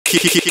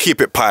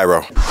Keep it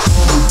Pyro.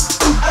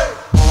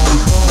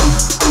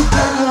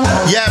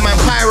 Yeah, man,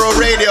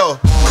 PyroRadio.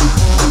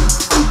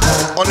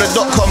 On the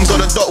 .coms or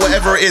the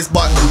whatever it is,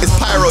 but it's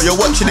Pyro. You're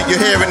watching it, you're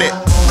hearing it.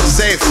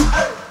 Safe.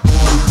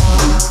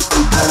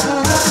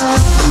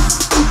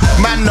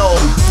 Man, no.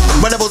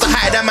 When levels are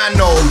high, the man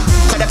know.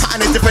 Cause the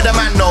pattern is different, the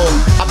man know.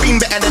 I've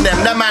been better than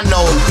them, the man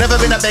know. Never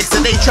been a beg,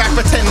 so they try to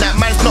pretend that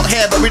man's not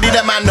here, but really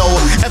the man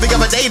know. Every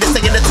other day they're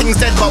saying the things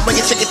dead, but when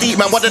you check it deep,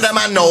 man, what did the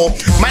man know?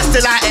 Man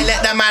still out here, let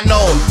the man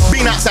know.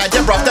 Been outside,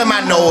 yeah, bruv, the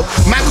man know.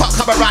 Man can't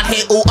come around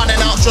here all on and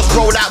out, just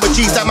roll out with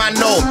G's, the man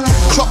know.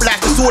 Chop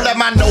life, it's all the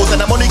man knows,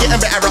 and I'm only getting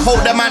better, I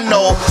hope the man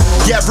know.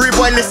 Yeah, rude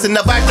boy, listen,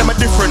 the vibe them are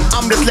different,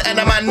 I'm just letting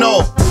the man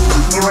know.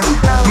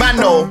 Man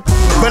know.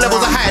 When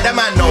levels are high, the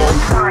man know.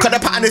 Cause the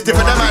pattern is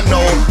different, the man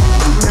know.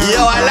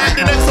 Yo, I like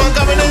the next one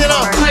coming in, you know.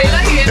 Oh, you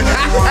like it? It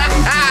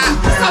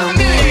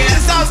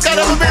sounds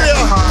kind of familiar.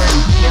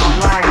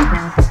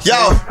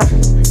 Yo,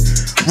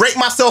 rate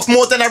myself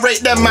more than I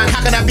rate them, man.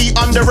 How can I be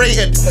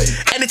underrated?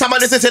 Anytime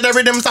I listen to the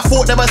rhythms, I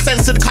thought they were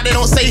censored, cause they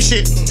don't say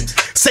shit.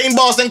 Same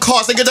bars and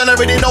cars, and you don't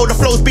already know the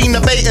flow's been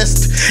the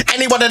baitest.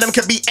 Any one of them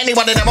could be any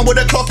one of them. I would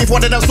have clock if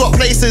one of them swap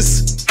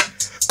places.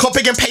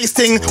 Copying and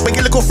pasting, but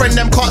your little friend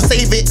them can't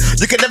save it.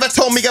 You can never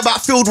tell me about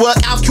field work,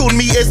 I've killed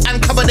meters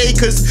and covered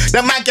acres.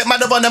 Them man get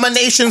mad about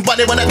nominations, but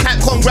they wanna type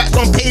congrats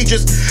on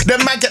pages. Them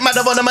man get mad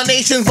about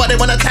nominations, but they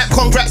wanna type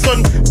congrats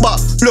on.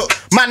 But look,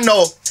 man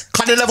know.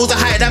 Cause the levels are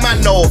higher, the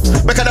man know.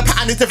 Because the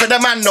pattern is different, the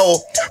man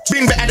know.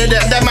 Been better than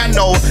them, the man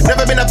know.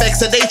 Never been a beg,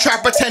 so they try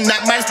to pretend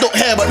that man's not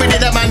here, but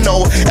really the man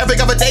know. Every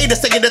other day they're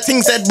saying the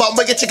things said, but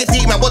when you check it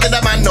deep, man, what did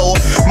the man know?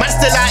 Man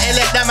still out here,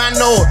 let the man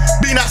know.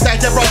 Been outside,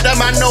 yeah, bro, the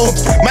man know.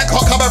 Man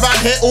can't come around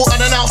here all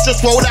unannounced,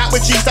 just roll out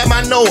with G's, the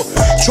man know.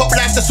 Chop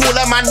life, that's all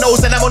the man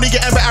knows, and I'm only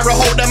getting better, I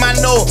hope the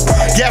man know.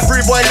 Yeah,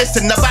 free boy,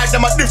 listen, the vibe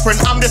them are different,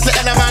 I'm just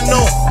letting the man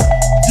know.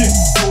 Yeah,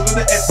 all of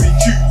the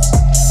FAQs.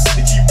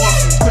 They keep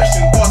asking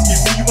questions,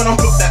 asking me when I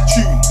block that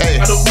tune. Hey.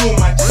 I don't know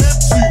my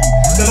tune.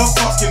 Then I'm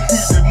asking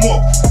who's in mob.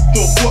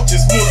 Don't watch,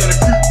 it's more than a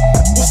crew.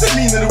 What's the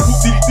meaning of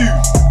what did he do?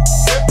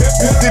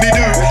 What did he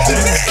do?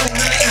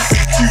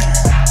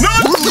 No!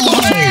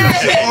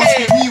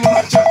 Asking me when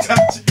I drop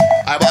that tune.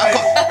 I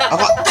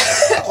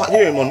can't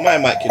hear him on my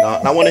mic, you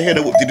know. And I want to hear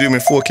the whoop de do in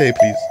 4K,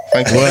 please.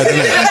 Thank you. Word,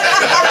 innit?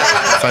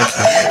 Thank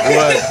you.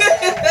 Word.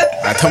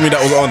 Tell me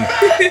that was on.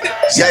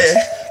 Yeah.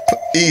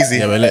 Easy.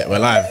 Yeah, we're lit. We're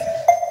live.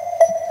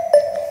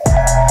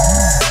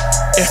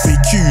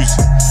 FAQs.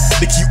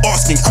 They keep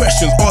asking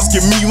questions,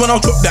 asking me when I'll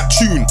drop that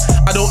tune.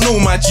 I don't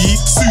know my G,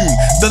 soon.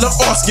 They love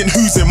asking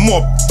who's in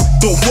mob.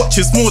 Don't watch,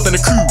 it's more than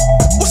a crew.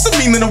 What's the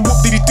meaning of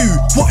what did he do?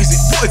 What is it?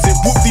 What is it?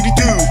 What did he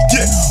do?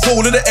 Yeah, whole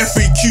of the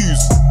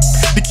FAQs.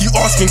 They keep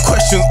asking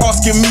questions,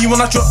 asking me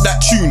when I drop that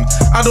tune.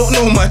 I don't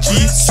know my G,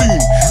 soon.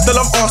 They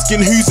love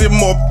asking who's in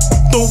mob.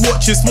 Don't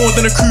watch, it's more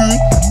than a crew.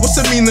 What's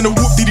the meaning of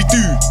what did he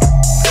do?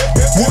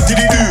 What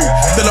did he do?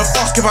 Then I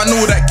ask if I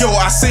know that girl,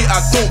 I say I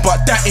don't,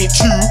 but that ain't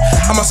true.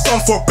 I'm a scum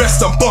for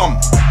breast and bum,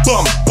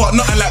 but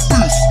nothing like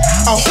Bruce.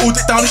 I'll hold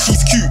it down if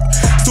she's cute.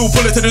 Still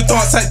pull it to the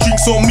dance like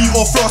drinks on me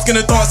or flask in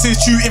the dance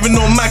is true. Even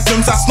though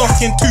magnums I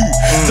snuck in too.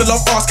 The love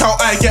ask how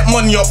I get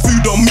money up,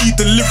 food on me,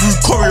 delivery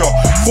courier.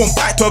 From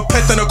bike to a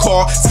pet in a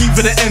car, ski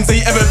for the ends,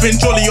 ain't ever been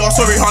jolly. Oh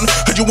sorry hun,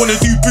 heard you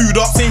wanna do booed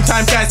up. Same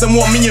time guys and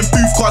want me in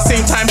booth car.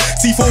 Same time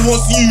C4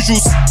 wants the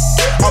usuals.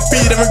 I'll be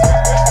there.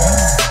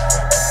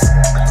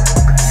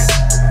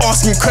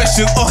 Asking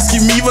questions,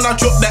 asking me when I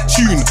drop that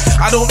tune.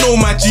 I don't know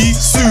my G,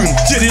 soon.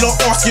 Yeah, they not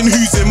asking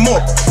who's in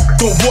mob.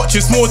 Don't watch,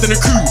 it's more than a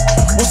crew.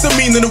 What's the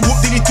meaning of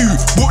what did he do?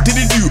 What did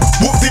he do?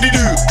 What did he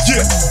do?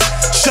 Yeah.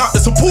 Shout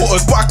the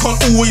supporters, but I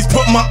can't always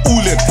put my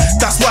all in.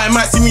 That's why I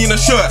might see me in a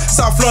shirt.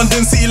 South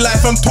London, city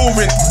life, I'm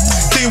touring.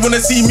 They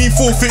wanna see me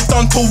forfeit,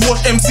 done to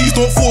watch MCs,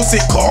 don't force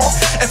it, car.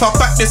 If I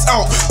back this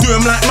out, do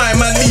him like my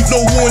man, leave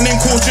no warning,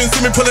 caution.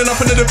 See me pulling up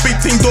into the big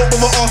thing, don't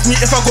bother ask me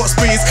if I got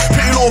space.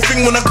 Pretty little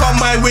thing when I come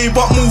my way,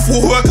 but move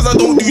for her cause I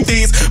don't do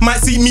days.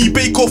 Might see me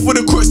bake off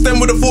with the crooks, then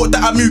would've thought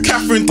that I moved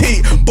Catherine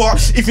Tate. But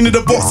if you need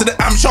a box of the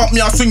am sharp,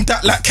 me I'll swing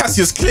that like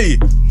Cassius Clay.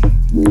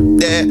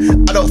 There,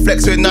 I don't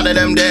flex with none of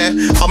them there.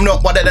 I'm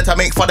not one of them to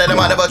make fun of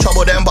them, I never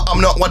trouble them, but I'm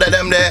not one of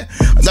them there.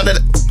 None of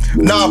them.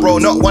 Nah bro,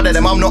 not one of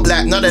them, I'm not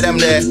like none of them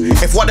there.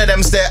 If one of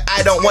them's there,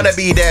 I don't wanna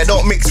be there.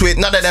 Don't mix with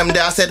none of them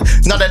there. I said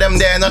none of them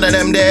there, none of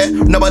them there.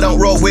 No, I don't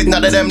roll with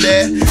none of them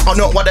there. I'm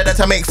not one of them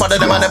to make fun of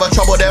them, I never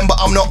trouble them, but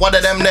I'm not one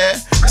of them there.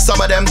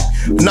 Some of them,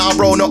 nah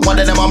bro, not one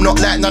of them, I'm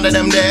not like none of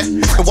them there.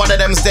 If one of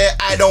them's there,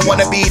 I don't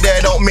wanna be there.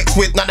 Don't mix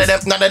with none of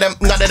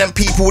them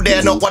people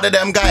there, not one of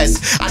them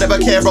guys. I never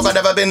care, bro, I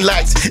never been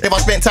liked. If I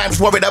spent time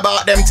worried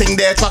about them thing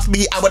there, trust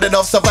me, I wouldn't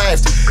have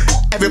survived.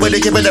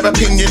 Everybody giving their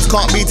opinions,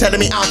 can't be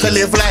telling me how to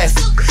live life.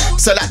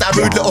 So like that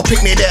rude little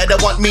picnic there, they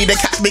want me, they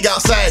catch me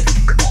outside.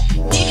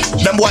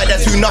 Them boy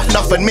that's too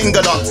nothing,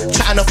 mingle up.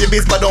 Chatting off your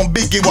biz but don't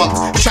big you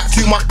up. Chat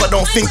too much but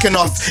don't think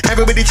enough.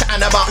 Everybody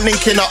chatting about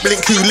linking up,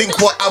 link who, link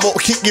what, I won't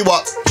kick you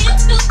up.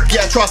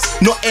 Yeah, trust,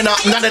 nothing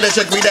up, none of the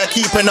jiggery they're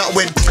keeping up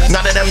with.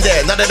 None of them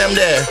there, none of them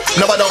there.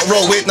 No, I don't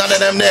roll with none of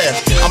them there.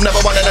 I'm never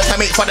one of them to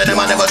make fun of them,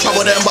 I never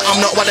trouble them, but I'm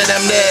not one of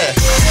them there.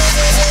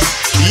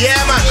 Yeah,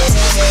 man.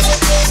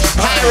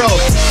 Pyro,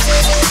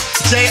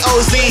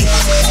 J-O-Z,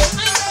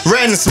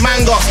 Renz,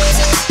 Manga.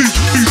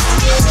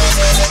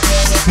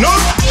 No.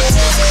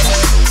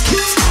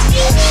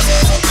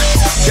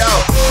 Yo,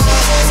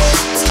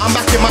 I'm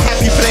back in my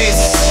happy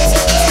place.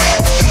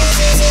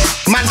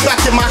 Man's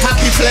back in my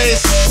happy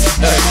place.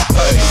 Hey,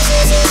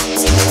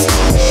 hey.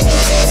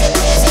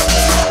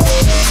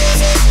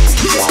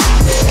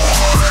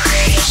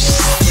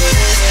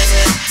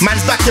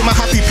 Man's back in my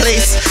happy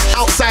place.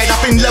 Outside, I've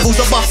been levels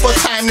above for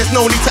time. There's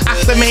no need to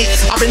acclimate.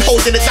 I've been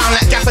holding it down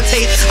like gaffer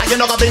tape. And you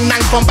know I've been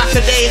nanked from back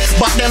a day.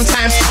 But them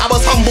times, I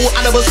was humble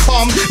and I was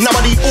calm. Now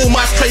I need all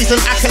my praise and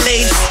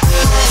accolades.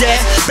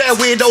 Yeah, bare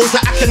weirdos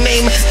that I can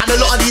name. And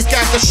a lot of these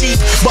guys are sheep,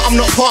 but I'm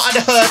not part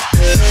of the herd.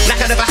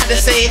 Like I never had to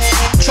say.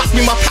 Trust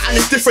me, my pattern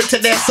is different to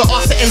theirs, so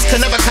our settings can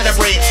never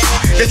calibrate.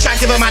 They try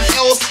to give a man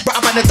else, but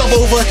I've had a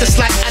double over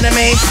just like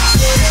anime.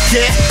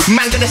 Yeah,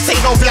 man gonna say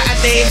no black a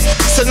day.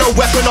 So no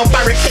weapon or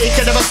barricade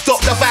can never stop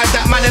the vibe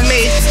that man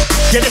made.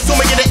 Yeah, they saw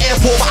me in the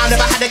airport, but I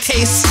never had a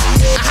case.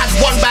 I had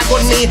one bag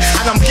on me,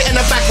 and I'm getting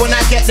a bag when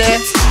I get there.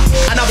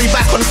 And I'll be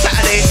back on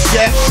Saturday,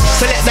 yeah.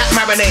 So let that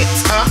marinate,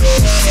 huh?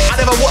 I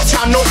never watch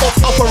how no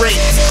ops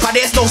operate, but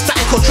there's no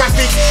static or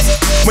traffic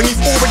when you've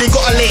already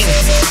got a lane.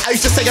 I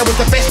used to say I was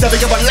the best ever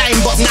given line,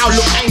 but now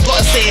look, I ain't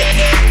gotta say it.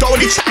 The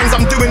only chattings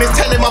I'm doing is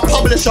telling my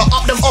publisher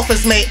up them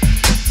offers, mate.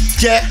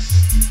 Yeah.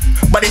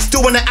 But they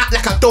still wanna act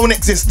like I don't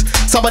exist.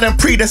 Some of them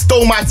then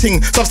stole my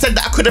thing. Some said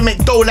that I couldn't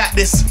make dough like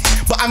this,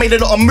 but I made a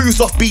lot of moves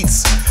off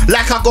beats.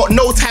 Like I got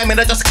no time and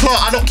I just can't.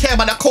 I don't care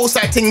about the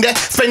co-side thing. They're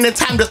spending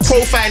time just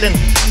profiling.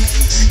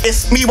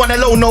 It's me one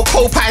alone, no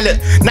co-pilot.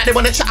 Now they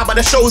wanna chat about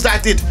the shows I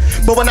did,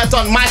 but when I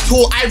done my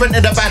tour, I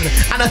rented a van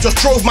and I just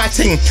drove my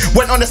thing.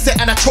 Went on the set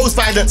and I chose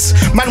violence.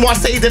 Man wanna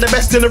say they're the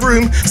best in the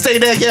room. Stay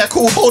there, yeah,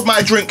 cool, hold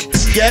my drink.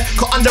 Yeah,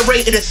 cause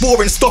underrated, it's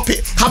boring, stop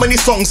it. How many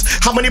songs,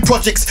 how many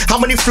projects, how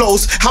many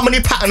flows, how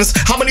many patterns,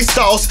 how many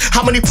styles,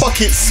 how many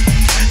pockets?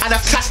 And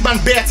I've clashed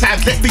man bare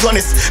times, let's be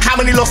honest. How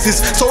many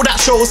losses? So that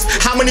shows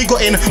how many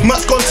got in,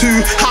 much gone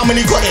to, how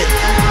many got it?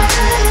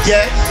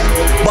 Yeah,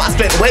 but I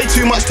spent way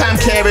too much time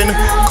caring,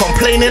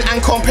 complaining and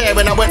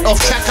comparing. I went off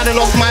track and I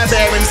lost my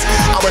bearings.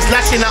 I was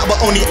lashing out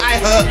but only I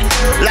hurt,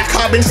 like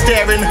I've been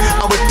staring.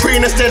 I was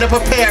preying instead of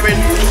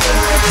preparing.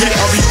 Yeah,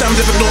 I'll be damned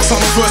if it not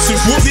some verses.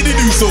 What did he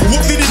do? So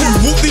what did he do?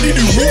 What did he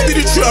do? What did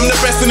he do? I'm the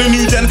best in the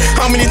new gen.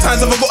 How many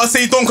times have I gotta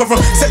say don't come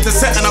from set to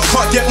set and I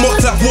can't get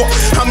mocked like what?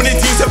 How many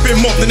teams have been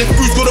mocked? And if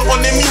Bruce got it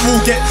on then me will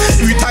get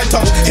every time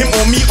touch him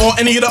or me or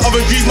any of the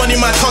other G's. Money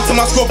my tongue to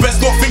my score, best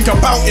not think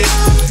about it.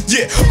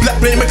 Yeah, black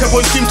blame make a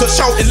voice seem to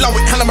shout it, loud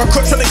it. Hand on my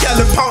crutch from the gal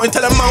and pouting,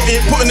 tell her mount it.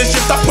 Putting the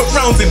shift I put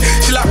rounds in.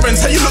 She like friends,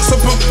 how you look so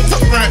book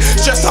right?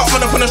 Stressed out, run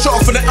up on the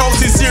shot for the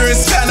ounces.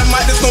 Serious, sky and the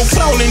mic, there's no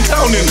clowning.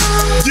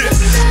 Yeah,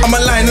 I'm a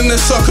lion in the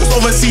circus,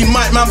 overseen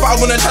mic man, but I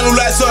wanna channel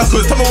like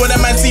circus. Tell me when that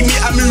man see me,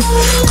 I move.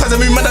 Cause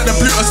I move mad at the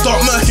blue and start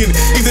murking.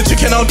 He's a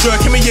chicken, I'll jerk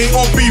him, he ain't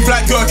on beef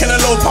like Gurk and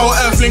a low power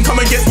earthling. Come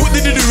and get, what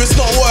did he do? It's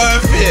not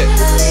worth it.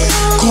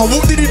 God,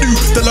 what did he do?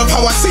 They love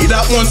how I say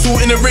that one. So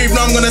in the rave,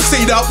 now I'm gonna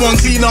say that one.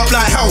 Clean up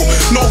like how?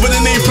 Not with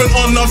an apron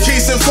on, I'm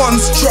chasing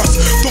funds. Trust,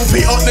 don't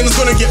pay up, then it's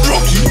gonna get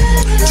rocky.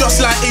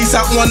 Just like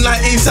ASAP, one like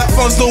ASAP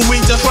funds. Don't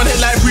wait, just run it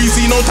like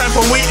breezy. No time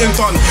for waiting,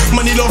 son.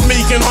 Money love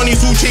making, honey,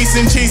 so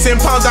chasing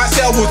pounds. I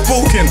say I was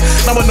broken.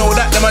 Now I know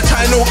that, them I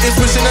try no, it's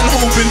wishing and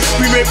hoping.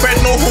 We make bread,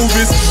 no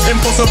hovis.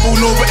 Impossible,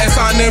 no, but it's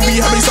on there. We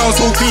have it sound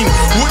so clean.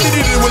 What did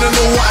he do? Wanna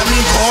know what I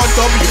mean?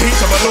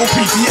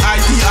 R-W-H-O-P-T-I-T-I-T-O-O.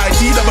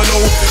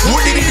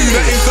 What did he do?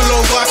 That is the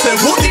logo. I said,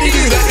 what did he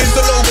do? That is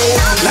the logo.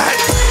 Like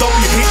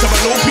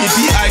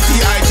W-H-O-P-T-I-T-I-T-O-O.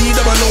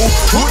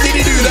 What did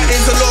he do? That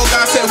is the logo.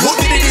 I said, what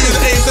did he do?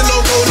 That is the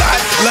logo. Like,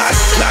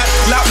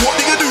 what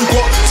did he do?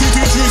 Got 2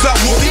 views. Like,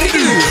 what did he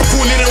do?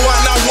 Falling in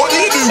right now. What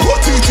did he do? Got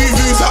 2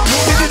 views. Like,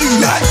 what did he do?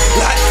 Like,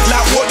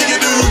 what did he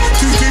do?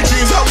 2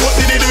 views. Like, what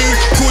did he do?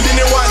 Falling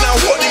in right now.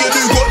 What did he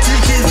do? Got 2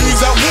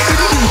 views. Like, what did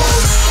he do?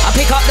 I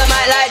pick up the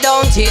mic like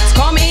don't it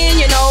come in,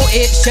 you know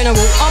it's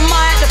general. On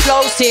mic the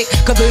flow sick,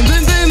 kaboom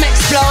boom boom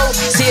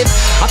explosive.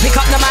 I pick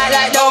up the mic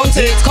like don't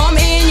it come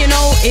in, you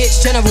know it's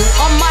general.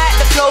 On mic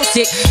the flow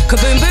sick,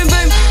 kaboom boom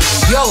boom.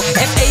 Yo,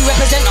 FA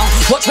representer,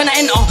 watch when I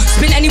enter.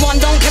 Spin anyone,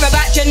 don't care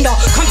about gender.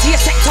 Come to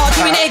your sector,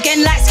 doing it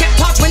again like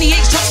Skepta. 28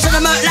 shots to the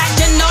murk like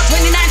gender.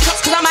 29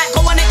 shots cause I might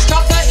go on extra.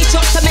 30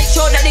 shots to make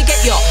sure that they get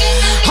ya.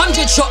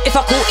 100 shot if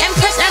I call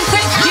Empress,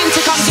 Jim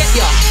to come get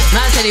ya.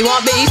 Man said he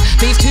want beef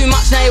too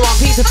much, now he want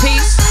piece of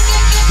peace.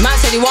 Man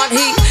said he want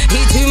heat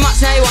too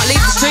much, now he want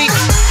leave the street.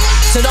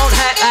 So don't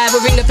hype, I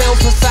will ring the bell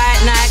for fight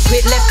night.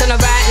 Quick left and a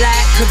right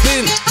like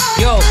kaboom.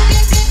 Yo,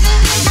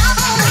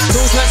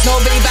 endorsements,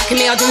 nobody backing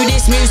me. I do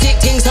this music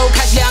thing so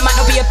casually. I might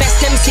not be your best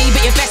MC,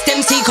 but your best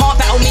MC can't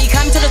battle me.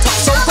 Climb to the top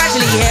so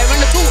gradually, hair in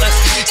the tortoise.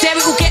 Stare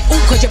it will get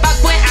awkward, your bad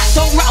boy ass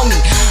don't rattle me.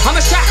 I'm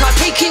a striker,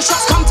 taking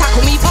shots, come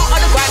tackle me. Part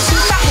of the grind, some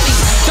faculty.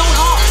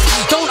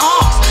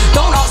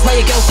 Don't ask why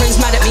your girlfriend's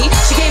mad at me.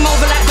 She came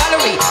over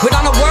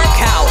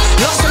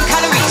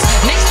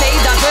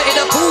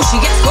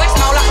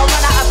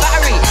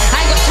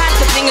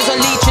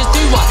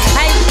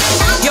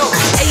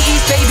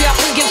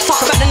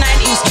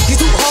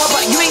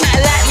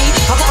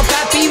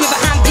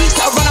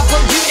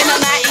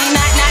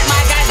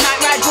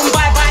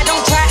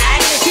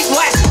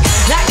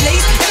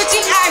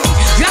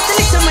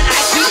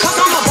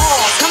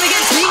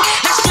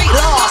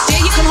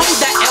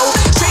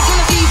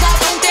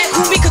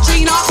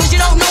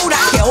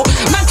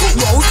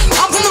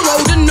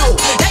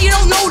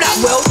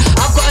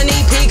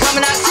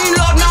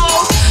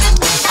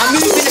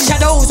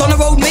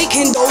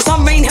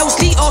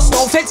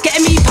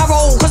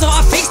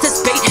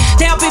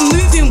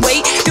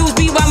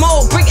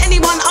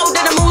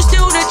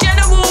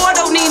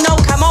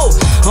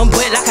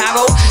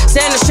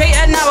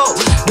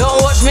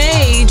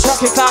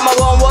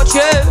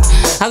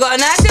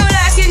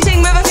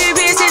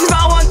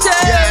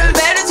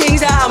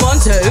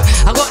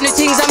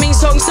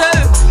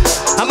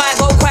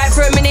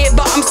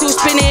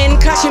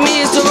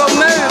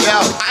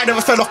I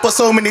never fell off, but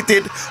so many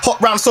did.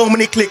 Hot round, so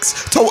many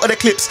clicks. Total the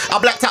clips. I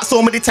blacked out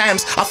so many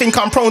times. I think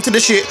I'm prone to the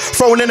shit.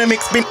 Thrown in the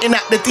mix, been in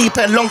at the deep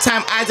end. Long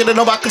time, I didn't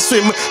know I could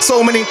swim.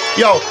 So many,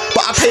 yo,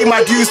 but I pay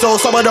my dues though.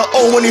 Some of the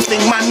own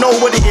anything, man, know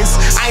what it is.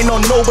 I know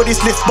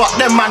nobody's list, but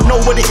them man know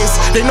what it is.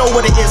 They know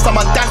what it is. I'm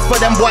a dance for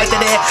them boys in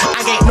there.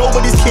 I ain't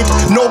nobody's kid,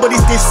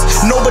 nobody's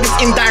this, nobody's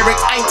indirect.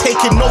 I ain't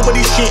taking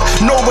nobody's shit.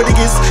 Nobody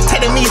is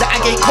telling me that I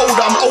get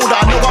colder. I'm older.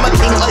 I know I'm a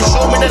king.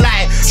 Show me the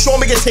lie. Show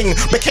me a thing.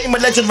 Became a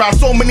legend round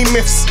so many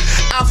myths.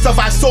 I've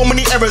survived so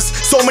many errors,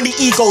 so many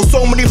egos,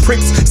 so many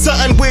pricks.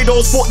 Certain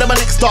weirdos thought they were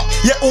next up.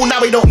 Yet all now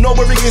we don't know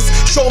where it is.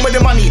 Show me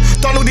the money.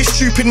 Done all these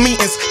stupid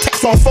meetings.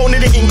 Text on phone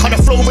in it in. Kind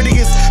of flow with it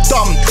is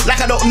dumb. Like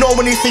I don't know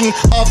anything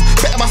of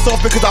better myself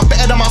because I'm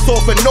better than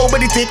myself and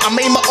nobody did. I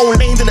made my own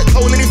lane, didn't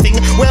own anything.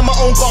 Wear my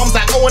own garms,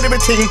 I own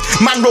everything.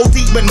 Man roll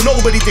deep when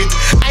nobody did.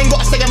 I ain't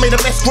gotta say I made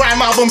the best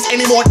grime albums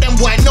anymore. Them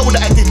boy I know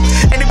that I did.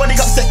 Anybody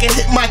got second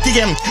hit my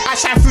DM. I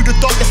shine through the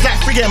dark, it's like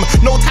 3M.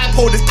 No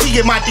typo, there's T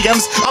in my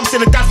DMs. I'm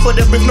still a dad for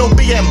them with no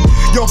BM.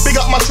 Yo, big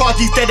up my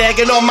charges, dead egg,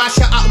 and all my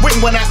shut up wing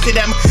when I see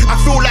them. I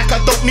feel like I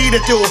don't need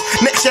a deal.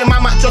 Next year,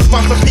 man might just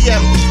run for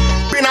PM.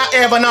 Been out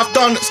here and I've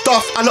done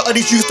stuff. A lot of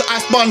these used to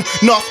ice bun.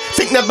 Nuff,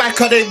 think they're back,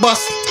 they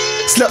bust.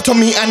 Slept on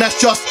me and that's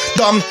just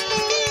dumb.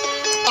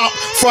 Up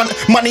front,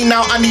 money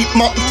now, I need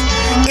more.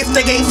 If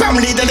they get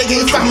family, then they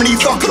get family.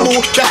 Fuck them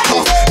all, that's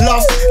tough.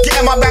 Love, get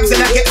in my bags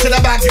and I get to the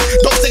bag.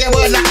 Don't say a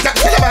word like that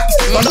to the back.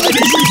 A lot of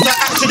these used to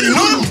actually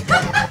know.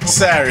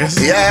 Serious?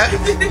 Yeah.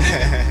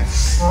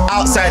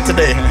 Outside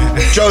today,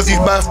 Josie's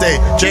birthday.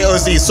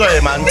 J-O-Z, sorry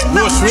man.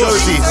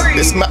 Josie,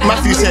 it's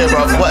Matthew's here,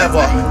 bro.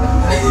 Whatever.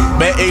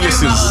 Bare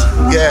A-listers.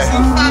 Yeah.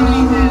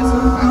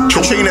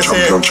 Katrina's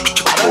here.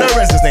 I don't know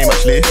Renz's name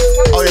actually.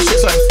 Oh yeah, shit,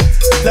 sorry.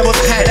 Levels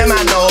high, them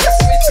I know.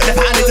 If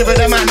I need to be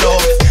them I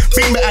know.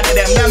 Been better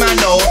than them I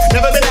know.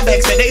 Never been a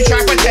vex, so they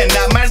try pretend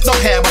that man's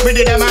not here, but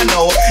really them I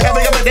know.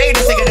 Every other day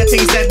they say the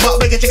things said, but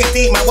bigger chicken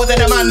deep, man,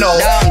 wasn't them I know.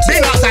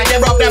 Been outside,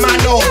 they rob them I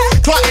know.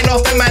 Twatting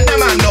off them man,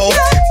 them I know.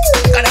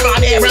 Got them out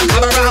there and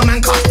come around,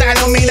 man, cost style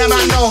on me, them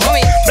I know.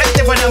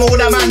 Blessed for them all,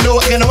 them I know.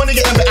 Again, I wanna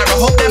get them better, I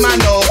hope them I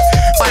know.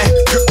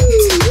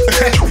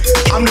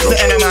 I'm just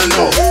letting them I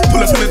know. Pull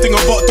up in the thing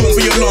about don't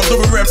be alarmed.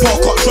 Don't be red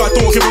park up, try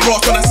don't give a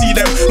rock when I see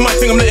them. Might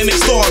think I'm letting it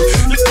start.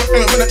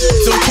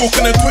 Still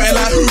talking and Twitter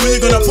like who are you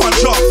gonna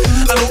punch up?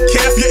 I don't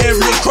care if your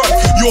area's crud.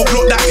 Your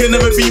block that can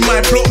never be my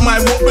block. My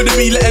what would it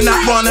be letting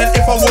that run? And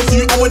if I was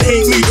you, I would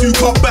hate me too.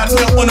 Cock back me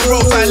up on the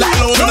roadside like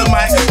alone on the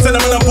mic. Send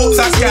them in a box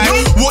that sky.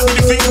 What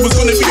did you think it was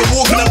gonna be? A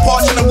walk in the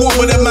park and a walk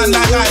with a man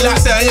like I like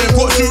say I ain't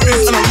got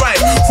shooters on the right.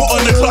 Foot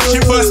on the clutch,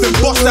 hit first and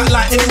bust that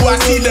light. Anywhere I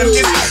see them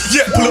is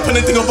yeah. Pull up in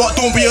the thing about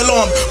don't be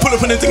alarmed. Pull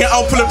up in the thing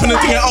out, pull up in the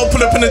thing out,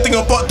 pull up in the thing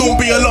about don't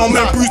be alarmed.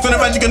 Man, Bruce on the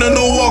ride, you're gonna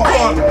know what I'm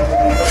on.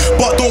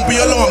 But don't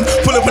be alarmed.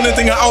 Pull up in the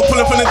thing out,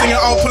 pull up in the thing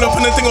out, pull up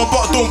in the thing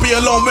about don't be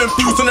alarmed. When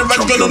Bruce on the ride,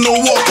 you're gonna know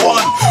what I'm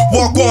on.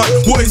 Walk on,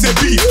 what is it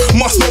beef?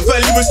 Must not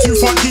value is too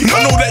fun deep.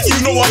 I know that you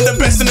know I'm the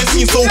best in the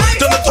scene, so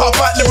done the top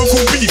out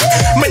lyrical beef.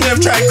 Many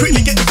have tried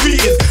quickly get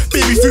defeated.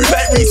 Baby food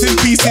like Reese's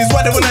Pieces.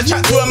 Why they wanna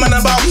chat to a man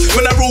about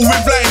when I roll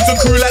with lines and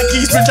crew like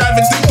geese? Been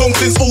driving ding dong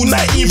since all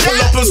night. Pull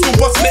up and still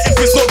busting it if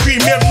it's not green.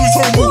 Me and Bruce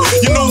horrible,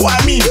 you know what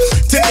I mean.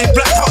 Tinted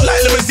blacked out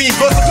like limousine.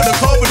 First look at the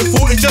car with the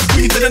 40 just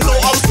me. Didn't know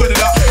I was good it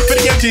up. But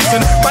again,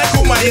 Jason,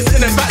 Michael Myers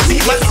in the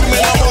backseat. My team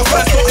in our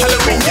first not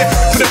Halloween. Yeah,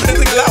 put up in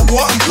the thing like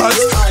what I'm cuz.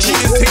 She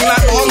is thing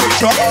like armor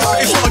truck.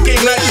 It's not a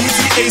game like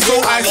GTA, so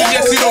I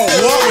suggest you don't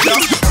walk with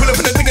us. Pull up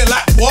in the thing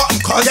like what I'm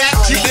cuz.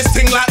 Treat this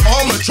thing like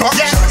armor truck.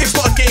 It's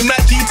not a game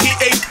like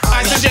GTA.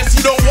 I suggest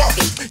you don't walk.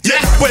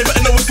 Yeah, boy, but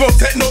I know it's not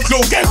techno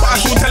glow game, but I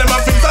still tell him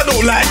my things I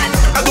don't like.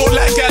 I don't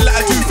like girl like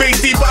I do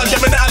face deep, but I'm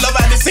jamming that I love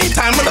at the same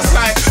time on the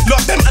slide.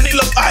 Love them and they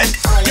love I.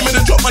 Give me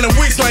the drop on the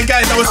waistline,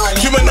 guys. I was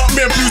human up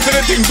me and Bruce in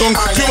the ding dong.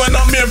 Human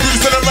up me and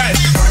Bruce on the right.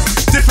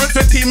 Different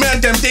for team man,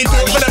 them they do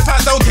it for the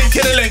fans, I'll take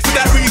it a length. For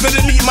that reason,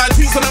 delete my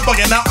tweets on the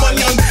bug and that money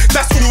on.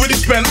 That's already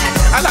spent.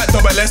 I like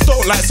double S,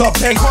 don't like sub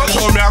 10. Can't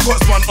tell me I got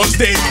spun on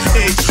stage.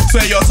 Age,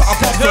 swear you're something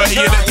pop 30,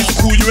 you let me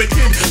call you a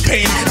kid.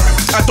 Pain,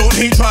 I don't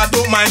hate try, I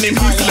don't mind him.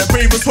 He's still the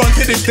bravest one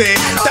to this day.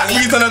 That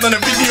reason I done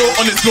a video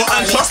on his block,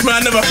 and trust me, I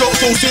never felt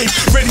so safe.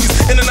 Ready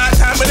in the night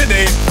time of the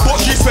day.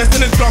 Watch you stressed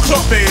in his block shop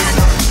face.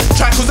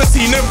 Track was a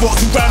scene in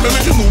box, grime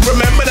original,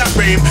 remember that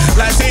rave.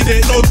 Like say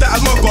they know that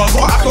as my god,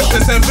 but I thought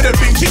they sent for the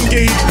big king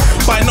gauge.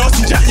 By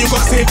nasty chat, you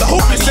got saved. I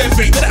hope you said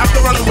fake, didn't have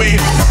to run away.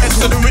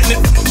 Instead of written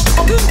it.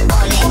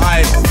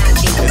 Aye,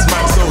 it's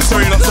Max, so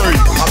sorry, not sorry.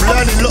 I'm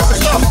learning lots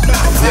of stuff.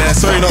 Yeah,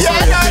 sorry, not sorry.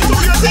 Yeah, do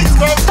your things,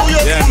 bro. Do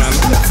your yeah, things. Man.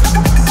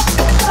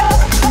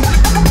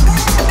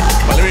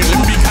 But let me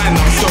be kind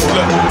now. So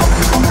look,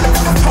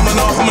 humming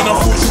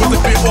off, thought she was a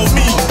bit of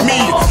me.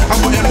 I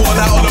put in more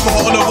like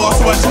Oliver,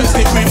 so I just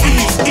stick with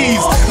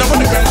ease. Now when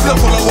the grand's up,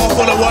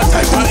 follow,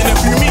 type out in a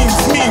few means.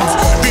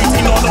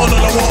 Beating on the water,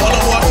 the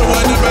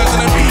word, the birds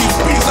and the bees.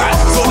 Like,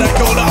 so that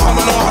girl that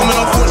humming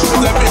off, thought she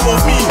was a bit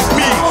of me.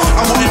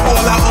 I put in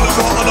more like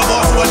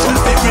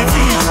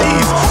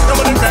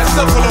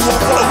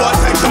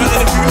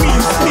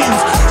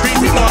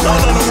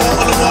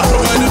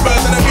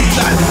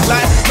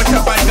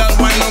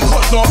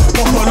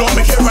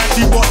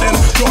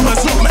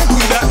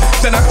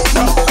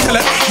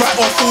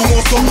or full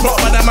more stop plot,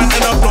 but that man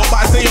in a block.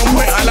 But I stay on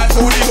point, I like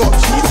all they got.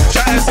 She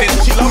try and say that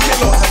she loves me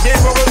lots. I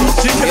gave her a lot,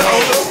 she can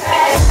hold up.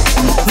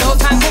 No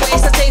time for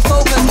waste, I stay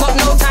focused. Got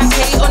no time to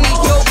hate on these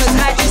jokers.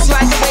 I just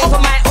ride the wave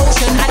on my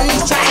ocean. And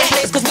these try to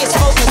place cause we're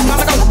smokers.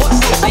 Mama don't watch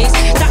no face,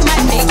 that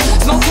might be.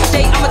 Smoke all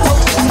day, I'm a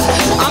token.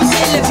 I'm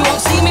saying if you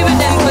won't see me with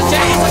them, cause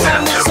giants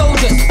are with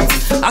soldiers.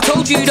 I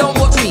told you don't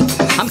watch me.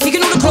 I'm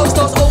kicking all the closed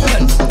doors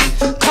open.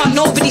 Can't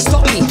nobody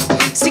stop me.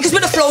 Stickers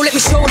with the flow, let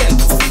me show them.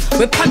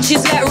 With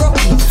punches like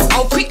Rocky,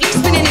 I'll quickly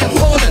spin in the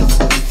opponent.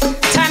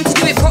 Time to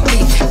do it properly.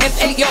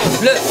 F8, yo,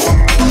 look.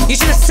 You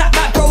should have sat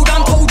back, bro.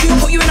 Done told you,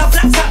 put you in a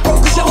black sack, bro,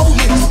 cause you're old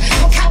news.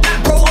 Cat that,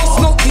 bro, I'll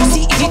smoke you.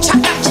 See, if you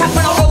chat that chat,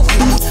 when I'll roll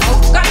you.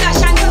 Grab that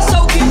shank and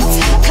soak you.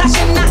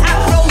 Clashing that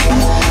out, blow you.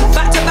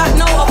 Back to back,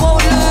 no, I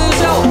won't lose,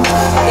 yo.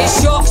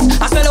 It's shots.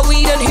 I smell a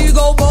weed and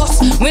Hugo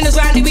Boss. Winners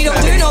round, we don't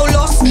do no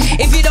loss.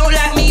 If you don't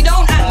like me,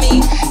 don't at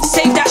me.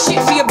 Save that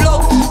shit for your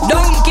blog.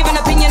 Don't give an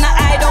opinion that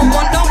I don't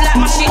want. Don't like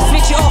my shit,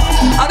 switch it off.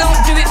 I don't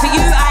do it for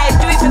you, I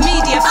do it for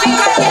me. Do you think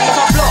I care if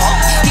I block?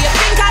 Do you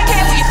think I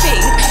care what you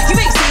think? You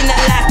ain't seen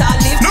that life that I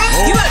live. No.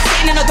 You weren't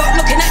sitting in a dock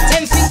looking at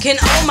 10 thinking,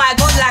 oh my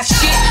god, life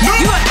shit. No.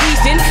 You weren't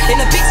beefing in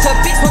the bits of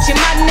bits watching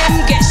man them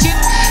get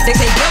shipped. They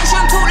say girls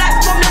shouldn't talk like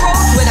from the road.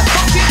 Where the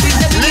fuck you think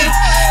that we live?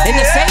 In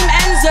the same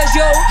ends as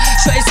yo.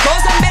 Shorty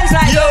scores and bends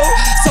like yo.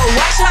 So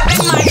why should I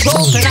bend my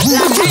goals and act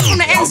like straight from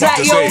the ends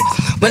like yo?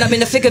 When I'm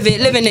in the thick of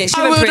it, living it,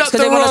 shooting pricks cause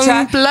they wanna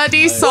try.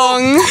 Bloody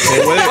song.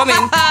 Hey, Come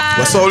in.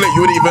 we're so lit, you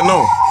wouldn't even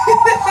know.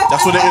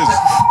 That's what it is.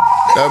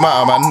 Don't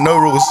matter, man.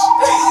 No rules.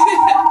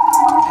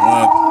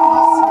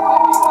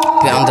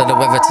 Bit under the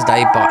weather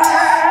today, but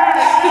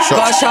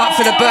got a shout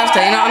for the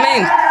birthday, you know what I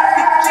mean?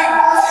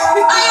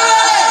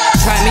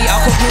 Try me, I'll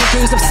cook new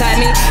dreams beside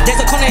me.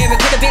 There's a corner here, it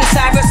could have been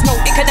Cyrus. No,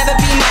 it could never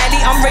be Miley.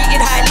 I'm rated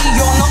highly,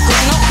 you're not good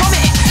enough from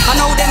it. I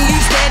know them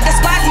youths there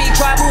despise me.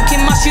 Try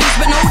walking my shoes,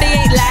 but no, they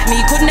ain't like me.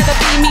 Could never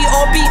be me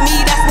or beat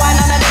me. That's why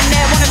none of them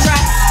there wanna try.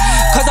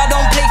 Cause I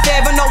don't play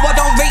fair, and no, I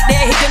don't rate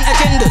their hidden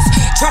agendas.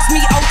 Trust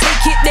me, I'll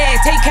take it there.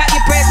 Take out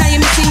your prayers, now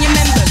you're missing your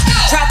members.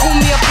 Try call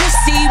me a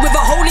pussy with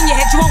a hole in your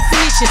head, you won't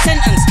finish your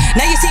sentence.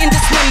 Now you're sitting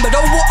dismembered,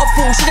 oh what a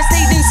fool. Should've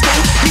stayed in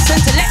school, listen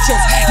to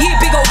lectures. Yeah,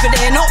 big over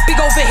there, not big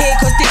over here,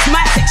 cause this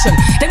my section.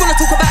 They wanna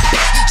talk about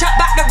bitch, chat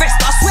back the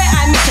rest, but I swear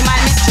I'm missing my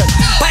mention.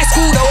 But it's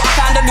cool though, I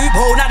found a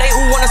loophole, now they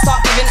all wanna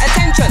start giving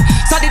attention.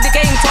 Studied the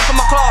game, top of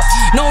my class,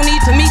 no need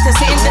for me to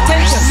sit in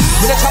detention.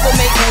 With the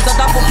troublemakers, I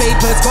double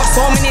papers, got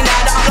so many now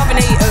that I'm loving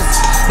haters.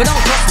 But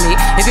don't cross me,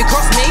 if you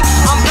cross me,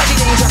 I'm bloody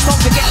dangerous. Don't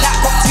forget that,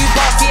 got 2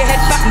 bars to your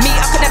head back me,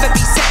 I could never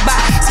be set back.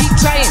 Keep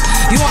trying,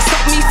 you won't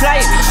stop me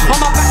flying. On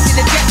my back to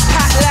the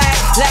jetpack,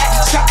 like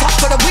strapped up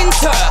for the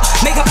winter.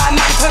 Make a bad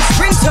man turn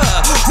sprinter.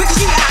 We could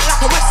shoot out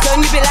like a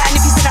western, you be lying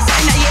if you said that's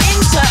something that you're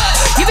into.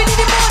 You been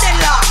needing more than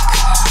luck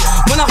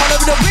when I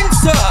holler with the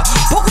winter.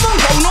 Pokemon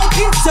Go, no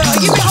pincer.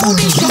 You been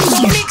holding shots,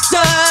 no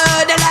mixer.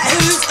 They're like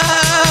who's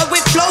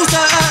with flows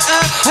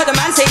Heard a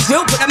man say he's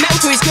real, put the metal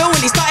to his grill when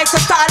he started to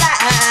start like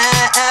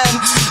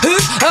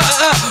who's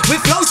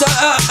with flows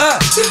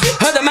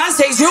Heard a man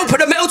say he's real, put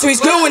the metal to his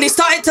grill when he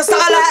started to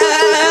start like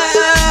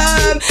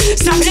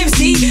snapping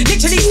MC,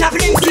 literally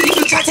snapping MC. If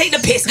you try to take the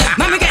piss,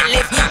 man we get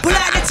lift, pull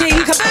out the ting,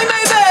 boom boom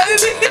boom.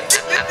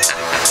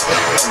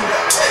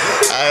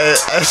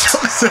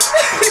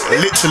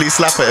 Literally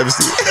slap at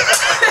MC.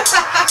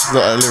 It's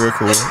not a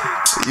lyrical.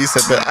 You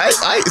said, but I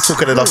ain't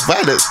talking enough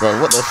violence, bro.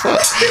 What the fuck?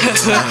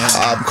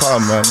 I'm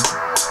calm, man.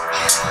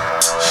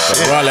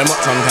 Shit. Roll them up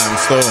sometimes,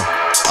 still.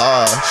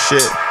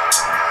 Shit.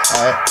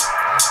 Alright.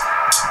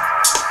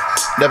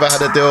 Never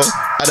had a deal.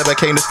 I never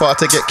came this far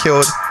to get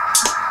killed.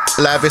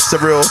 Life is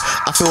surreal.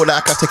 I feel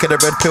like I've taken a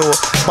red pill.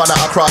 Spun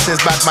out across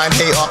this bad mind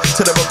hater.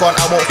 To the gone,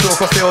 I won't feel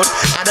fulfilled.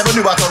 I never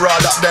knew I could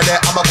ride up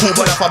there. I'm a cool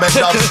brother from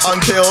dumb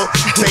until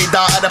they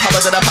down at the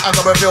powers of the pattern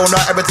got revealed.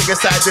 Not everything is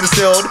signed and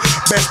sealed.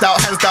 Best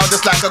out, hands down,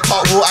 just like a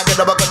cartwheel. I get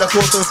never gonna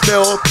force and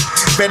spill.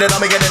 Better than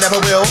me, and they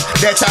never will.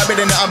 They're trying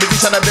to I'm busy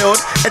trying to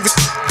build.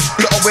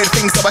 Lot of weird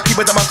things, so I keep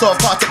it to myself.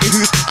 Can't take me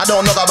who's. I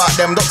don't know about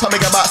them. Don't tell me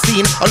about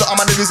scene. A lot of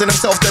man are losing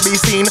themselves to be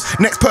seen.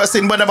 Next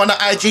person when I'm on the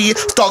IG,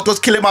 Dog was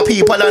killing my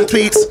people and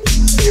tweets.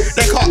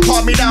 They can't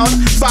calm me down.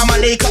 Found my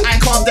lake,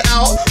 I calmed it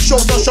out.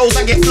 Shows on shows,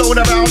 I get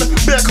flown around.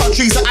 Bare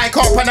countries that I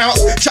can't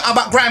pronounce. Shout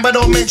about grind, but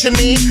don't mention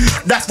me.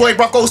 That's why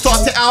bro, go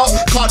sort it out.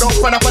 Can't don't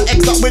front up and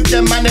X up with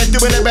them, man. They're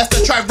doing their best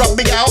to try rub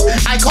me out.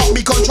 I can't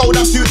be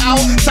controlled, I'm too out.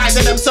 Size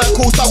of them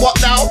circles, so what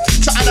now?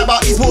 Chatting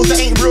about these rules that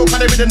ain't real,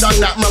 cause they really done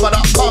that. Remember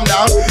that, calm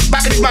down.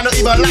 Back of these man don't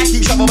even like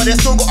each other, but they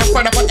still got a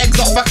front up and X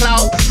up for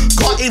clout.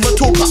 Can't even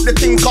talk up the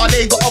things, cause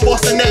they got a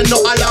boss and they're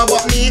not allowed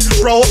but me.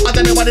 Bro, I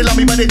don't know why they love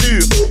me, but they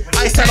do.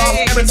 I said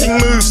everything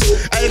moves.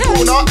 Hey,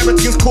 cool now,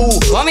 everything's cool.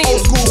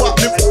 Old school, but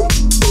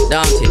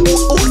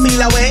all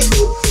feel away.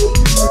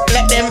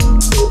 Let them,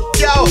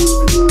 yo,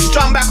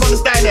 jump back on the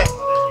style there.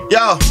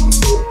 Yo,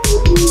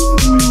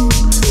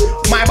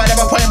 my bad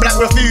ever point black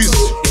refuse.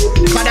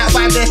 Cause that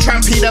vibe there's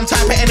trampy, them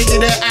type of energy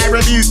there I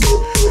rebuke.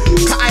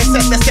 Cause I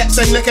set the steps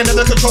and look and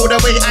never control the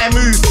way I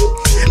move.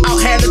 Out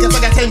here looking for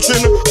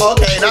attention.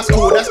 Okay, that's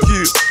cool, that's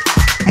cute.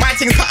 My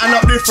thing's cutting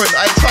up different.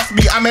 I trust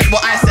me, I meant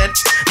what I said.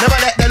 Never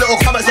let the little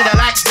comments that I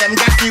like them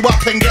gas you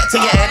up and get to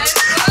your head.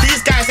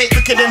 These guys ain't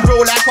wicked in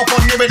real life. Up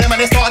on near them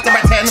and they start to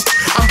pretend.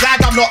 I'm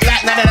glad I'm not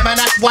like none of them, and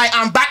that's why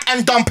I'm back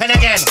and dumping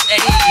again.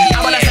 I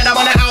wanna say I'm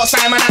on the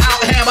outside, man, I'm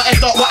out here, but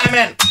it's not what I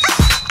meant.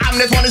 I'm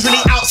this one who's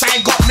really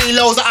outside, got me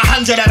lows at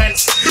 100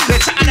 events.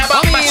 They're chatting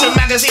about Fashion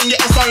Magazine,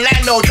 yeah, it's on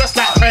Lando, just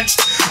like Trench.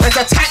 There's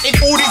a tactic,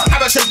 all these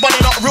characters, but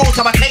they're not real,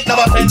 so I take no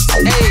offense.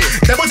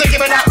 They wasn't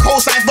giving out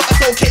cosigns, but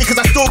it's okay, cause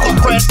I still got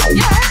friends.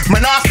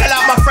 Man, I sell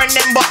out my friend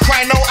them, but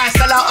try no, I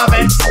sell out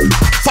events.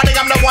 Funny,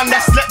 I'm the one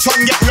that slept on,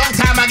 yet long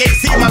time I ain't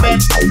seen my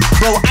bed.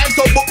 Bro, I'm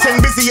so booked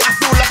and busy, I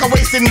feel like I'm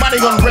wasting money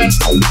on rent.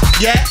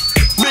 Yeah?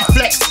 Big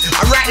flex,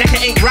 I write like it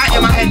ain't right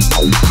in my head.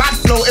 Bad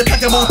flow,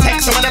 impeccable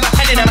text, so whenever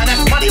penny them, and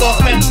that's money off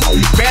men.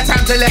 Bare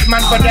time to left,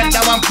 man, forget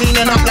that I'm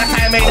cleaning up like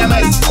I made a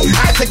mess.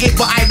 I forgive,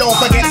 but I don't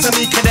forget, so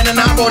me kidding and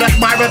out, bro, that's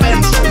my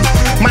revenge.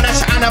 Man, I'm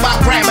chatting about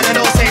crime, and they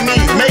don't say me,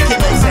 make it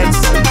make sense.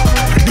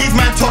 These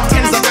man top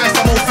 10s, the guys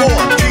I'm all for,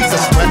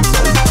 Jesus, man.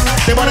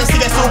 They wanna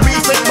see us all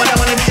beefing, but they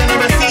wanna be on the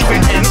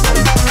receiving end.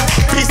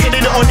 Peace to the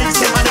little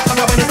niggas, man, they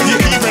come up and see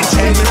even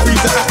change. The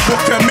freezer app,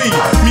 look at me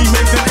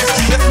makes an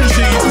SQS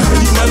machine.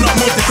 These man not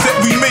more than set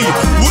we made.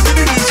 What did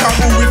you do,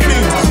 travel with me?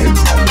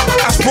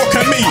 Ask rock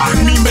at me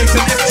makes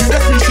an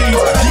SQS machine.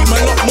 These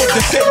man not more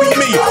than set we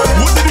made.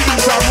 What did you do,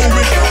 travel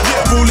with?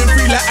 Yeah, rolling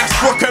free like ask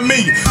rock at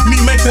me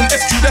makes an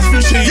SQS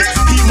machine.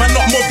 These man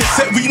not more than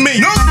set we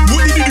made.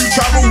 What did you do,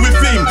 travel with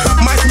him?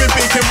 My Smith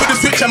bacon with a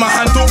switch in my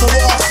hand, don't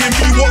bother asking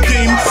me what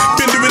game.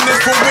 Been doing this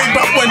from way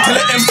back when till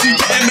the MC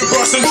get in the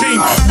grass and chain.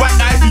 White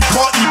Ivy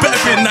party, better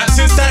been that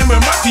since time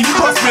when my TV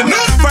passed been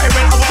that. Right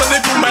when I was a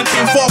little man,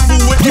 came far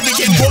forward, giving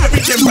it for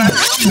everything back.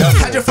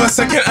 Had your first,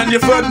 second, and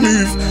your third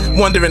move.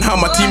 Wondering how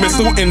my team is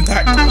still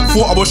intact.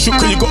 Thought I was shook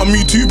cause you got a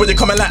Mewtwo, but you're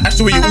coming like Ash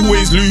the way you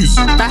always lose.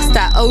 That's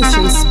that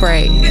ocean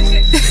spray.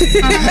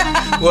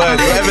 Word,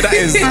 whatever that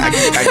is,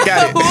 I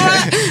got it.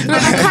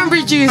 With the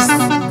cranberry juice.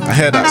 I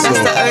heard that still.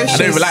 I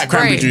don't even like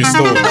cranberry juice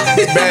still.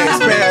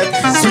 Bad,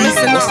 sweet,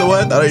 what's the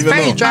word? I don't even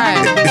know. Very dry.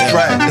 It's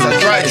dry, it's a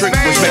dry drink,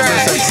 which makes no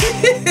sense.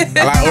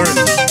 I like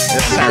orange.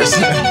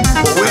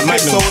 But we're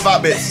mixed all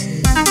about bits.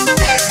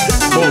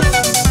 Both.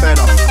 Fair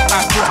enough.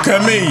 I fuck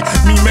at me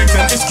makes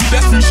an SQ,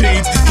 that's 3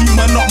 shades. He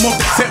man not mob,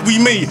 that set we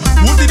made.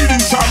 What did you do,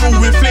 try roll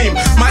with flame?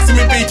 My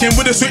team bacon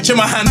with a switch in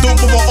my hand, don't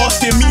bother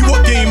asking me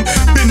what game.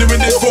 Been doing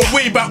this from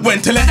way back when,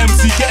 till the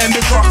MC get in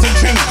the grass and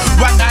drink.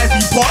 White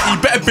Ivy party,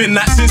 better been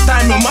that since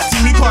time on my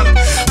team, we can't.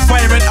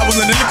 Fire Red, I was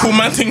in the little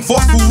man thing,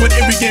 fast forward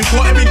every game,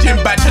 got every gym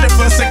back. Had the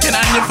first, second,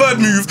 and your third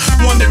move.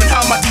 Wondering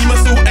how my team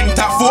is still inked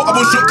out. Thought I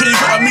was shook, cause you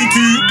got a me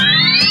too.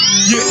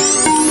 Yeah.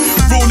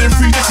 Rolling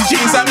free, Jesse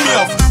James at me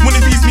off. When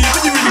it beats me,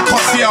 but you really can't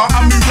see how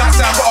I move like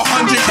that.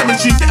 Got 100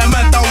 chemistry, get a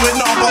man down with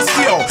nothing but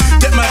skill.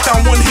 Get man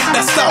down, one hit,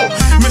 that's out.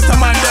 Mr.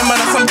 Man, them man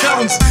are some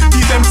clowns.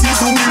 These MCs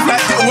who move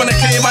like they wanna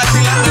claim my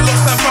thing. Like the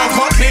lost and found,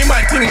 can't claim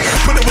my thing.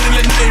 Put it with a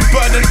legendary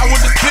burden, I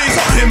would just blaze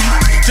up him.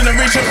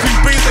 Generation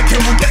 3 brains like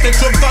him, will get the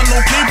job done, no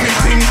play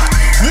thing.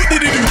 What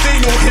did he do? They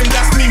know him,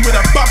 that's me with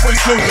a bad boy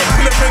slogan.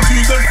 Pull up in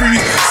 2s and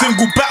 3s,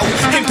 single battle,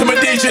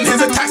 intimidation,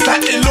 his attacks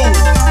like it low.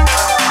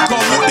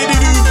 God, what did he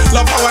do?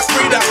 Love how I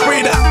spray that,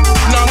 spray that.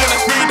 Now I'm gonna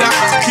spray that,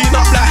 clean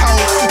up like how.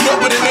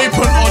 Not with an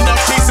apron on, not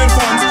chasing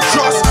funds.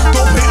 Trust,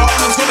 don't pay up,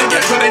 it's gonna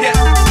get. But I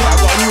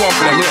got a new one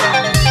for them, look.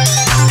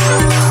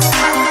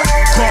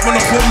 Can't run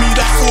up on me,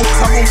 that's force.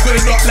 I won't fill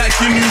it up like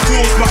you new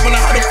doors. But when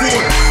I had a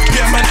fort,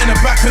 get a man in the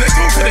back and it's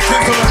talk to the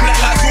kids on a black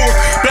like door.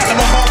 Black like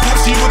my heart, but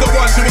she was the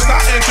one, she was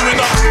out there doing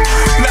up.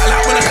 Black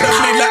like when I had a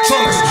blade like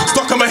trunks.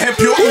 Stuck on my head,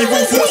 pure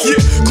evil force, yeah.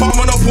 Can't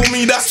run up on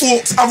me, that's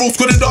forks. I roll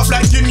squared it up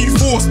like you new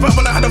force. But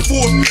when I had a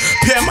force,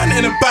 get a man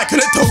in the back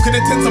and it talk to the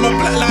tents on my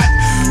black like.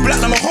 Black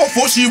like my heart,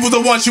 thought she was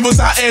the one, she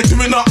was out there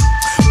doing up.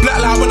 Black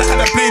like when I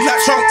had a blade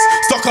like trunks.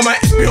 Stuck on my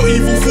pure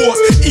evil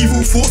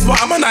force, but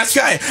I'm a nice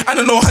guy. I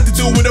don't know how to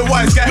deal with a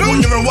wise guy.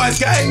 When you're a wise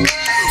guy,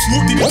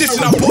 whoop did you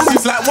dishing out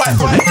boxes like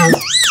Wi-Fi.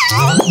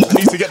 I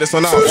need to get this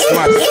one out, it's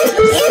mad.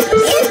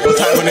 Hold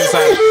tight when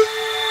inside.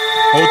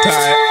 Hold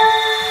tight.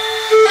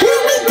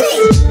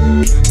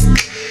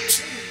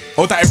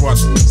 Hold tight everyone,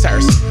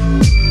 Cyrus.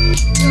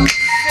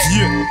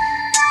 Yeah.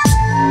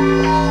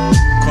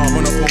 Can't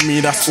run up on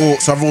me, that's all.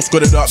 So I've all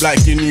squared it up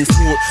like your new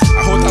thought.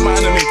 I hold tight my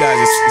anime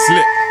guys, it's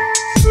lit.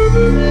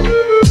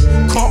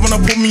 Can't run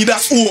up on me,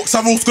 that's orcs.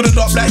 I roll squared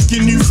up like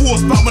your new force.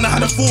 But when I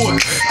had a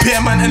Ford,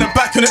 pair man in the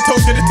back and it told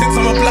you the tints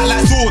on my black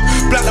like sword.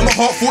 Black like my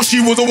heart, thought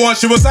she was the one,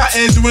 she was out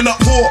here doing up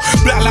poor.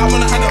 Black like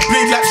when I had a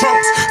blade like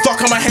trunks.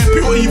 Stuck on my head,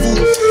 pure evil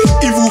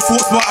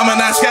force, but I'm a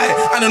nice guy.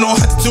 I don't know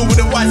how to deal with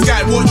a wise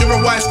guy. What, you're a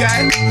wise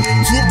guy?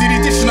 Whoop did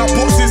he dishing up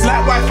boxes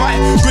like Wi-Fi.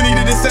 Good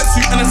needed a sense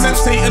suit and a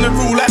sensei in a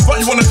real life,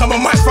 but you wanna come on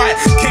my fight.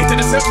 Came to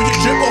the set with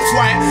your drip off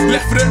white.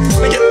 Left for the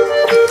nigga.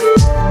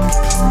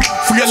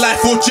 For your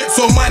life or chips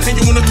or mine, and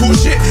you wanna talk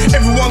shit.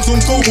 Everyone's on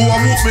go, who I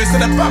walk with, so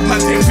the back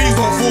man thing, please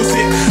don't force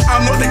it.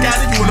 I'm not the guy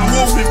that you wanna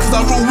walk with, cause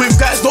I roll with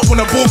guys, don't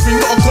wanna ball thing,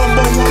 not a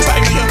combo, one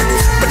bang here.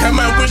 Make a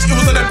man wish it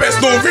wasn't the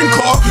best, no ring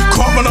car.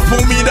 Can't run up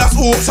on me, that's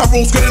all. So I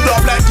roll squared it up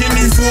like in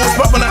new force.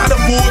 But when I had a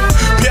board,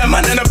 Peter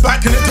man in the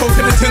back and it told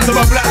in the tins of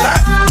a black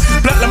light.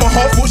 Black light, my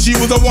heart thought she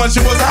was the one,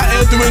 she was out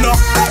here doing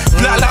up.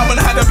 Black light when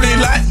I had a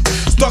blade light.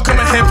 Stuck in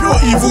my head, pure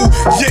evil.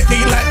 Yeah,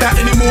 ain't like that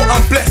anymore,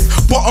 I'm blessed.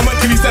 But I'm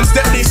Achilles, them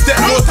step, they step.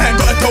 More time,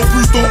 gotta tell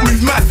Bruce, don't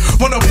move mad.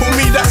 Wanna put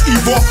me, that's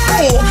evil.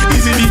 Or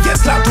easily get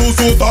slapped or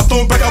sort of.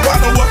 Don't beg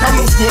about no work, I'm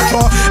no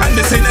scorcher. And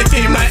this ain't a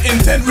game like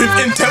intent with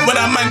intent. When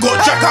a man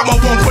got jack out my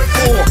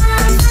 1.4.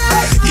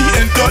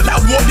 Eating dirt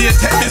like what they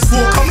attack this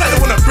for. Come like they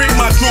wanna break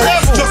my jaw.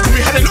 Just cause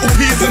we had a little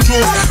peas and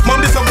draws.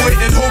 Mum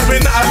disappointed,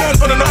 hoping that I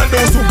learned on and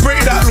those who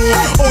break that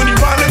law. Only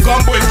round the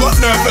gun boys got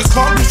nervous,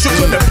 can't be shook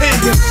on the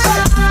pagans.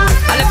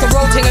 I left the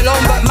road thing alone,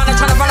 but man, I'm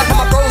trying to run up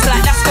on my bros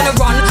like that's gonna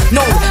run.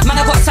 No, man,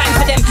 I got sign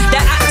for them.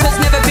 Their actors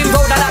never been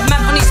rolled. I like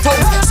man on his toes.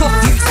 Soft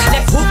views,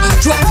 left hook,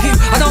 drop you.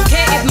 I don't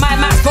care if my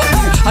man's got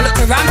you. I looked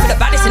around for the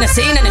baddest in the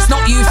scene, and it's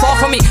not you. Far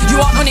from me, you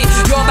aren't on it.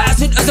 You're about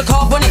as a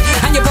car bonnet,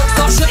 and your boat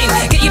start shooting.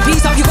 Get your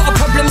piece up, you got a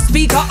problem.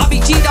 Speak up, I'll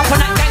be G'd up on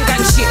that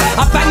gang shit.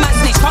 I bang my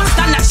snitch, can't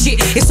stand that shit.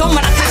 It's on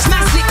when I catch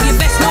my slip. You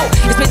best know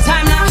it's been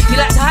time now. You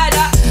like to hide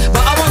that,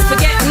 but I won't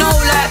forget. No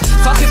like,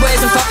 fuck your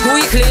boys and fuck who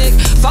you click.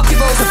 Fuck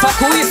your bros and fuck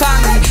who you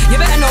family. You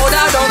better know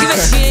that I don't give a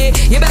shit.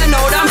 You better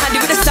know that I'm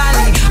handy with the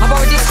Stanley. I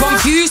borrowed this from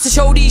Fuse to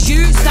show these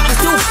youths that I'm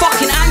still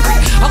fucking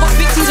angry. I got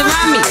big things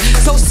around me,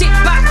 so sit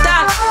back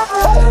down.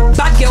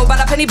 Bad girl,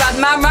 bad up any bad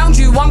man round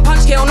you. One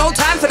punch kill, no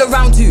time for the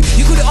round two.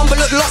 You could've on but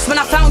look lost when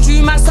I found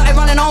you. Man started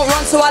running, I don't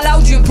run, so I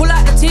allowed you. Pull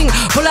out the ting,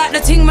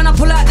 when I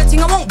pull out the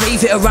ting, I won't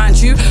wave it around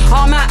you.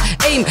 I'm at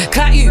aim,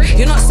 clap you,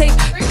 you're not safe.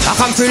 I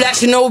come through like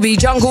Shinobi,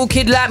 jungle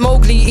kid like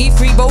Mowgli.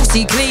 E3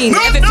 bossy clean,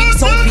 everything's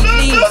so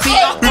clean.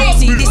 Feet up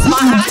crazy, this my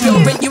house,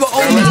 yo, rent you a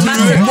old man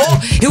said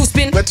what? He'll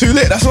spin. We're too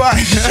late, that's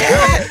why.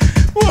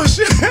 Oh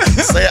shit.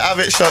 Say it, have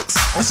it, shucks.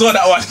 I saw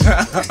that one.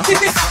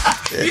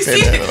 Yeah, You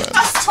see,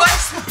 that's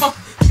twice now.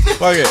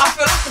 Okay. I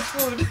feel like a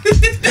fraud.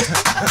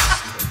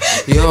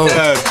 Yo,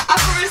 I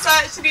promise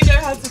I actually know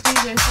how to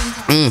DJ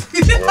sometimes.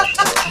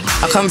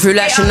 I come through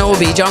like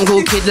Shinobi,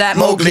 jungle kid like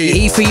Mowgli.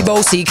 E3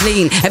 bossy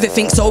clean,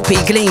 everything's OP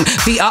clean.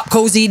 Feet up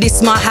cozy,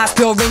 this my house,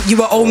 pure rent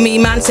you a owe me.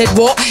 Man said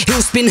what?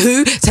 He'll spin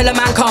who? Tell a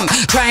man come,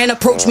 try and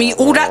approach me.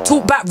 All that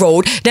talk back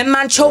road, then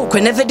man choke.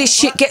 Whenever this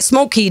shit gets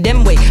smoky,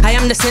 then wait, I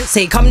am the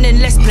sensei, come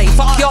then let's play.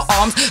 Fuck your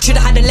arms,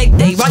 should've had a leg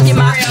day. Run your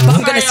mouth, but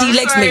I'm gonna see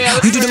legs mate.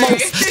 You do the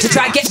most to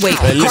try get weight.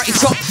 Karate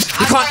chop,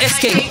 you can't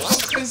escape.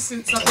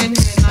 Since I've been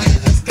here, now you're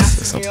just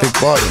That's a big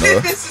bar, you know.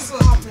 This is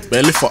what happened.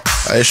 Man, lift up.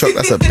 Hey, shock,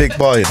 that's a big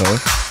bar, you know.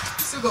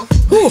 Still got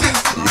 4 You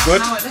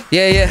good?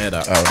 Yeah.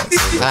 That. Alright.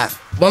 Alright,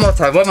 one more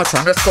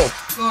time, let's go.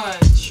 Go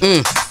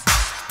on.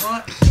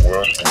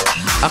 What?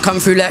 I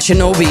come through like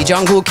Shinobi,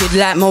 jungle kid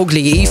like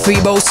Mowgli.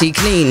 E3 bossy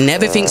clean,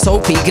 everything's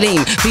OP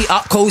gleam. Feet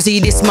up cozy,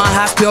 this my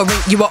house, pure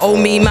rent you a owe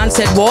me. Man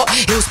said what?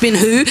 He'll spin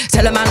who?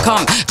 Tell a man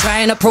come, try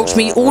and approach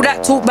me. All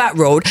that talk back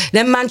road,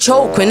 then man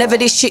choke. Whenever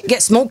this shit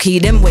gets smoky,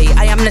 then wait,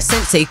 I am the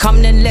sensei,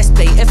 come then let's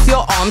play. If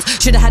your arms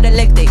should've had a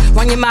leg day,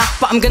 run your mouth,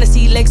 but I'm gonna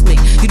see legs mate.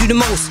 You do the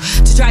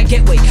most to try and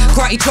get weight.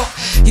 Karate chop,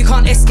 you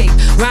can't escape.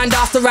 Round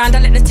after round,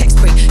 I let the text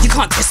break. You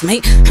can't test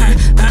mate.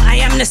 I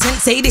am the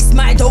sensei, this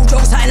my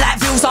dojo. Something like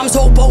views, I'm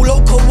so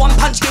loco. One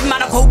punch, give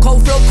man a cocoa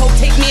flow code.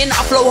 Take me in,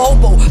 I flow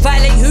hobo.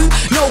 Violate who?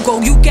 No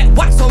go. You get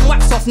wax on,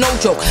 wax off, no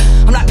joke.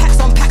 I'm like packs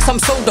on packs, I'm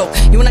so dope.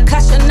 You wanna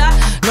clash and that?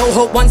 No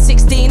hope.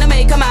 116, I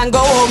make a man go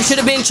home.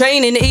 Should've been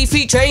training,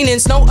 E3 training,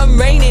 snow and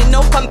raining,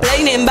 no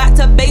complaining. Back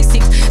to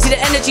basics. See the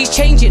energy's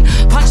changing.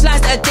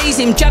 Punchlines that daze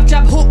him. Jab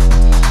jab hook.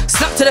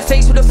 Slap to the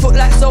face with a foot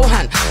like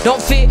Zohan.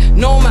 Don't fear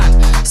no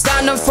man.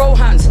 Stand and throw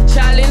hands.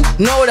 Challenge,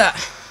 know that.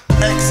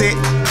 Exit.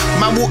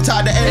 Man walked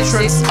out the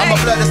entrance. I'm a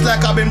blood, it's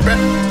like I've been bred.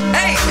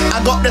 Hey. I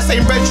got the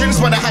same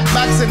brethrens when I had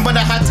bags and when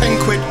I had 10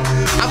 quid.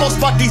 I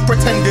must spot these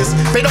pretenders.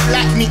 They don't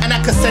like me and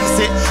I can sense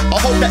it. I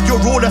hope that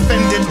you're all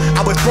offended.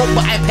 I was broke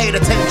but I paid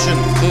attention.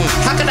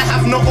 How can I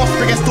have no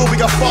offspring and still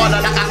be a father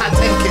like I had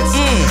 10 kids?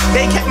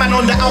 They kept man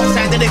on the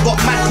outside and they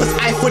got mad cause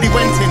I fully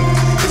went in.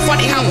 It's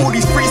funny how all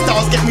these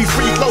freestyles get me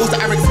free clothes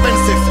that are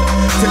expensive.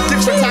 It's a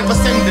different type of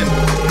sending.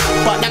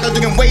 But now they're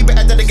doing way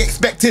better than they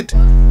expected.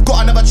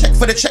 Got another check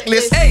for the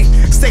checklist. Hey.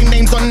 Same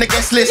names on the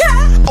guest list.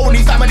 Yeah.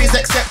 Only families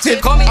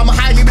accepted. Call me. I'm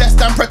highly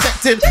blessed and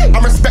protected.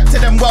 I'm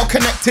respected and well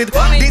connected.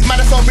 These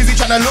man are so busy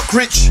trying to look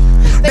rich.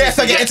 They're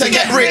forgetting to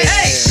get rich.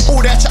 All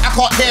their chat I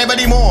can't hear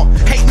anymore.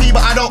 Hate me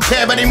but I don't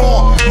care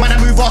anymore. Man I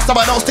move off so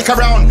I don't stick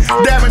around.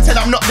 There until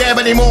I'm not there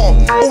anymore.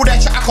 All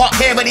their chat I can't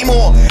hear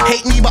anymore.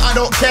 Hate me but I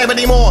don't care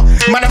anymore.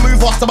 Man Man, I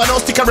move off, so I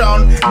don't stick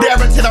around. There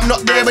until I'm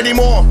not there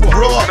anymore.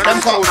 Raw, them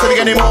can't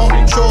sing anymore.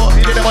 Sure,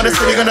 they don't want to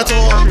see me gonna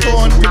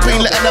torn between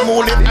letting them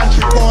all live and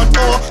corn.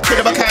 To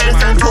the kindness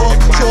and talk.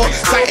 Sure,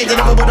 sighted they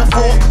never would have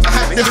fought.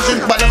 I had the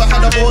vision, but never had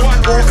a board.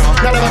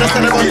 Now they wanna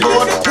send them on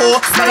board.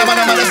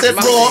 Man, I said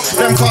raw.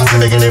 Them can't see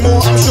me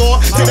anymore, I'm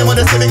sure. Till they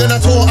wanna see me gonna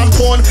tour. I'm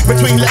torn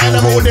between letting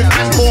them all live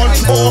and corn.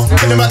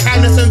 To the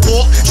kindness and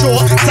talk.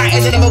 Sure,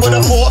 sighted they never would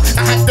have fought.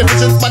 I had the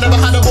vision, but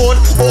never had a board.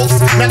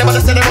 Now they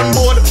wanna send them on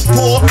board.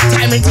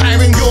 Time and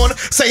tiring yawn.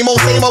 Same old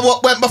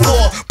what went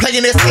before.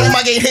 Playing this game,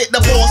 I ain't hit the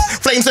pause.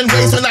 Flames and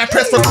waves when I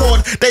press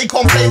record. They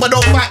complain but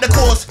don't fight the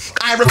cause.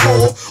 I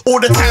recall all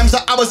the times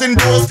that I was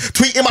indoors,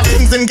 tweeting my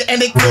things and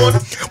getting ignored.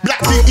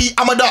 Black beauty,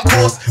 I'm a dark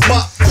horse.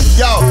 But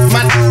yo,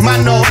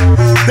 man know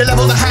the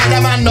levels are high,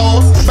 that man know.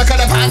 Because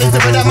the pan is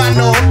with the man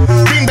know.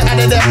 Been better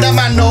than them, the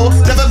man know.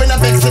 Never been a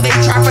vex, so they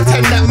try to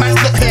pretend that man's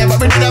not here, but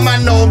really the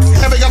man know.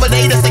 Every other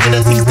day they're singing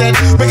the things dead.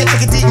 We can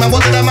take it deep, man,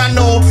 what did the man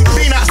know?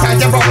 Been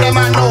outside, you broke the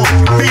man know.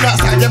 Been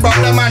outside, you broke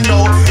the man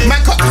know. Man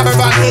can't come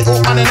around here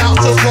all on and out,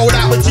 just roll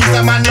out with cheese,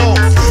 the man know.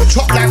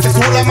 Chop life is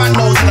all the man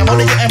knows, and I'm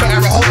only getting better,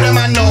 I hope the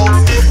man know.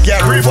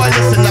 Yeah, rude boy,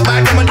 listen, the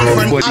bad them are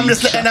different. I'm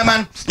just letting the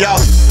man, yo.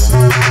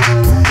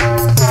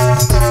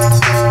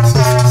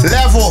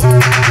 Level.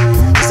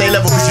 Say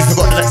level because you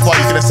forgot the next part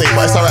you're gonna say,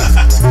 but it's alright.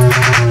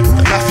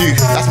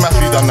 That's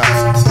Matthew done that.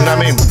 You know what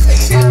I mean?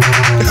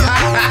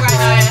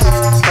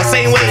 The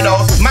same way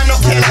though, man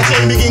not care like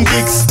Jamie in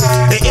gigs.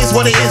 It is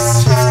what it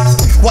is.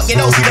 What you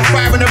don't see the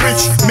fire and the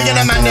rich, me and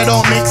the man they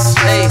don't mix.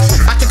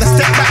 I took a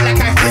step back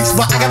like I flinched,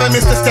 but I never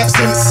missed a step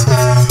since.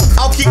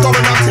 I'll keep going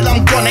until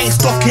I'm gone, I ain't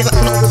stopping.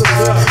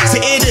 To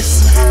hear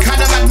this,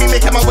 kinda mad me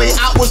making my way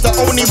out was the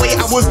only way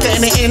I was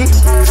getting it in.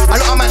 A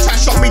lot of man try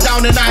to shot me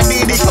down and I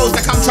nearly closed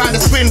like I'm trying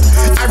to spin.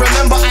 I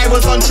remember I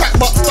was on track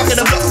but stuck in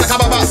the blocks like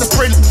I'm about to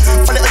sprint.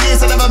 For little years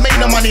I never made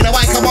no money, now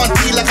I come on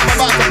T like I'm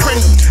about to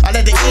print. I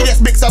let the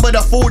idiots mix up with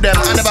the fool them,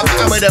 I never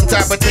pattern with them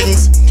type of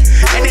things.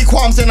 Any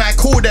qualms and I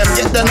call them,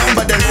 get the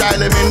number then dial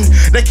them in.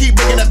 They keep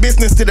bringing the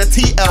business to the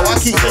TL, I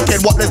keep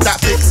thinking what does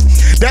that fix?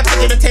 They're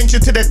paying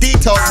attention to the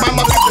details, man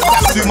my business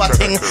has to do my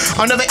thing.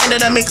 I'm never in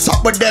the mix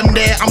up with them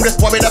there, I'm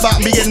just worried about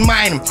being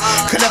mine.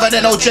 Could never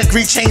let no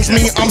Jeffrey change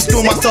me, I'm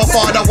still myself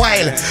all the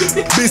while.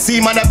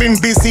 Busy man, I've been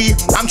busy,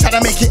 I'm trying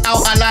to make it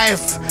out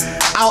alive.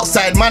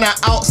 Outside, man, I'm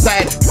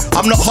outside,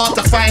 I'm not hard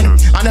to find.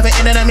 I'm never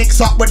in the mix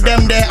up with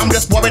them there, I'm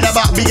just worried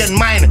about being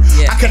mine.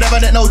 I could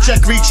never let no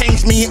Jeffrey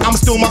change me, I'm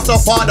still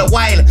myself all the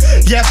while.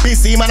 Yeah,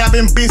 busy, man, I've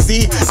been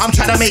busy, I'm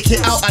trying to make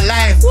it out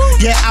alive.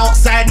 Yeah,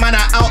 outside, man,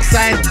 I'm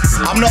outside,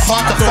 I'm not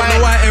hard to find.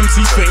 Don't know why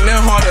MCs think they're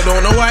hard, I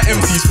don't know why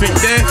MCs think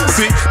they're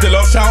sick. The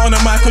love shout on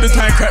the mic with the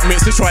time crap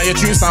mix to try your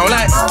tune sound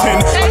like tin.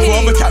 I'd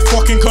rather catch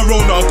fucking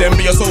corona than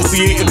be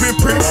associated with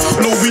pricks.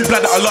 No weed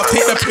blood that I love,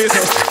 take the piss,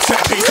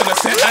 set pace on the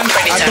set. And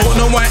I don't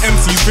know why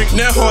MCs think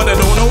they're hard, I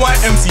don't know why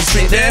MCs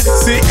think they're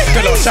sick.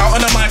 The love shout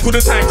on the mic with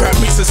the time crap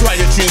mix to try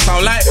your tune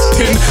sound like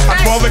tin. I'd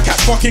rather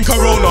catch fucking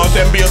corona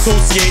than be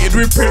associated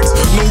with pricks.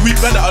 No weed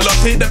blood that I love,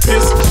 take the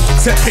piss,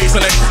 set pace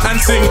on it and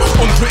sing.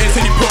 On Twitter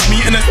said he brought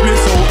me in a split,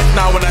 so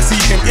now when I see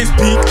him it's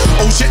peak.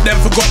 Oh shit, then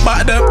forgot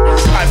about them.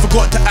 I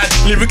forgot to add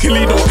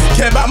lyrically though.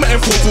 Care about my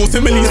F4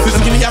 similes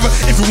physically have it.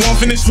 If you want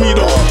finish me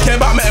though. Care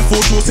about my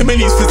F4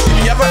 similes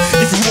physically have it.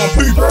 If you want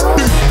boo,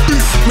 boo, boo.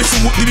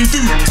 Missing what did he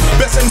do?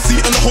 Best MC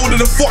on the whole of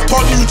the fuck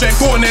hard new gen.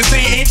 Go on and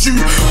say it ain't true.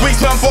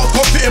 Wasteman thoughts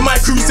can't fit in my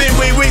crew. Same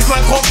way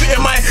Wasteman can't fit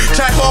in my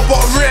try hard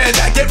but rare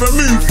that get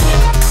removed.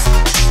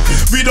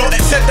 We don't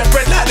accept the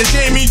bread like the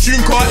Jamie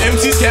June card.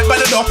 MCs get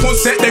battered up on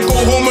set, then go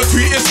home and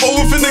tweet. It's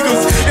over for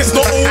niggas, it's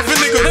not over for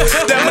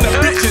niggas. Them and the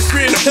bitches,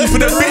 screaming the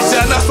for the bitch,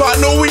 and that's why I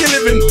know where you're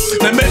living.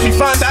 They make me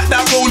find out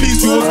that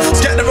Rollies yours.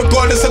 Scatter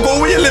regardless, I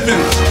go where you're living.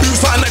 Do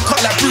something that cut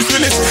like Bruce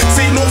Willis.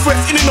 Say no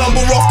threats, any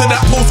number after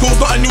that postcode's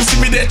not a new,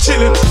 see me there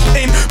chilling.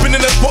 Ain't been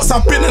in the spots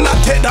I've been in, I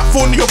take that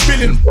phone, you're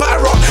billing.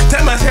 Pyro,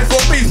 take my head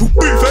for Facebook,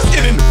 boo, first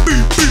inning, boo,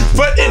 boo,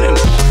 first inning,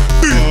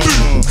 boo,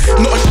 boo.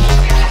 Not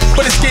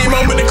but this game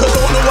I'm winning cause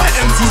I don't know why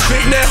MCs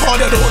think they're hard,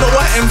 I don't know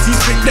why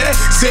MCs think they're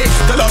sick.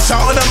 The love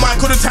shout on the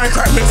mic or the time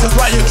crack mix, that's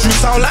why your true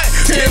sound like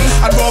tin.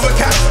 I'd rather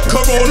catch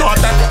corona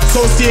than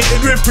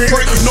associated with brick.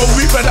 No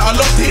we better, I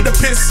love take the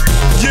piss.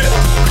 Yeah,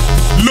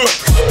 look,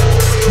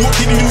 what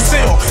did you say?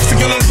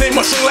 Sticking on play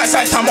mushroom like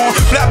Saitama.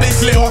 Black Blaze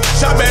Slayer,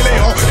 Shabbe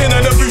Layer. In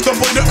the booth, the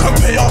boy that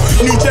compare.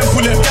 New gen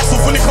full of gas, so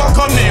fully can't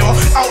come near.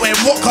 Out there,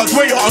 what cars,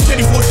 way on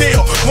 24 day.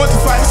 1 to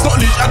 5, it's not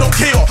lit, I don't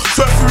care.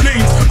 Sweat through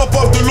lanes,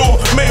 above the law,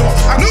 mayor.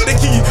 I know the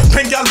key,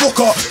 pen gal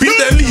rocker, beat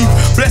their leave.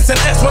 Bless and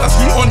S when I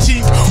scream on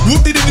cheek.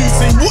 What did it do,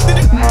 say? What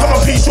did it? Come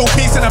on, peace, show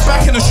peace in the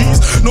back in the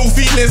streets. No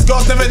feelings,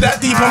 God's never that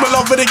deep. I'm in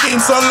love with the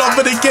game, so in love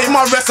with the game.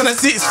 I rest on the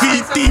 6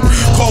 feet deep.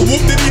 Cause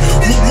what did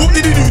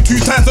he do?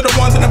 2 times to the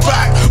ones in the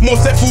back. More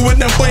set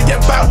forward than boy get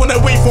back when I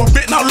wait for a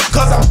bit. Now look,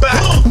 cause I'm back.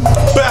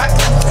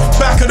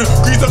 Back of the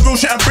grease of real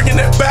shit, I'm bringing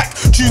it back.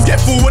 Choose get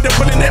forward and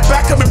pulling it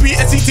back. I'm a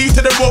BSET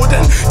to the road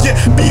and yeah,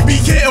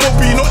 BBK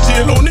MOB, not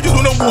JLO. Niggas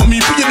wanna want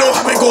me, but you know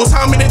how it goes.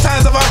 How many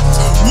times have I?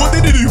 What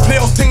did they do?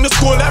 Playoffs, ting the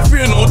score like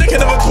 3-0. They can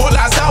never call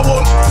that I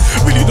want.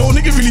 Really don't,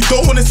 niggas really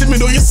don't wanna see me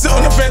though. You sit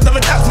on the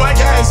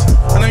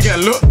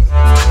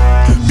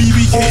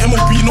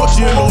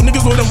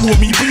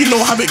know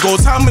how it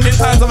goes. How many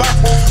times have I?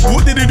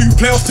 What did they do?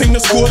 Playoffs take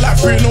the score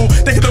like 3-0.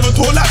 They could never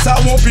talk like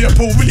that. I won't be a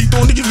pro. Really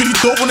don't. Niggas really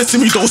don't wanna see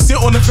me. Don't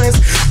sit on the fence.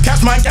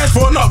 Catch my guys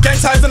throwing up gang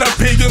ties in a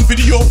pagan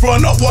video.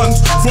 Throwing up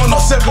ones, throwing up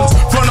sevens,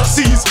 throwing up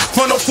C's,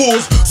 throwing up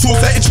fours.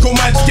 Swords that itch go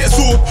mad, you get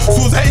sword.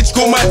 Swords that itch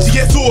go mad, you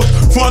get sword.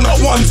 Throwing up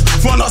ones,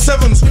 throwing up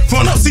sevens,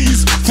 throwing up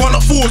C's, throwing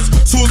up fours.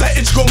 Swords that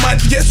itch go mad,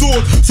 you get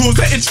sword. Swords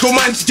that itch go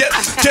mad, you get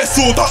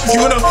sword up.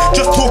 You wanna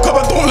just talk up,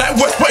 I don't like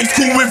West, but he's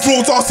cool with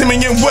frauds. Ask him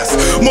in West.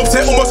 Mob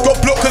set almost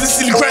got blocked cause it's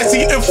silly grind.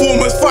 See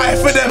informers fight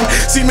for them.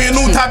 See me in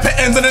all type of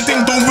ends and the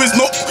ding dong whiz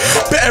not.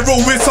 Better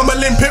roll with some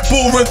Olympic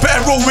ballers.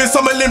 Better roll with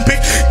some Olympic.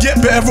 Yeah,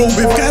 better roll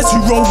with guys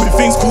who roll with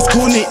things cause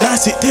cornate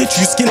nice. It dead,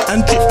 you skin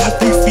and drip. Have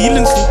you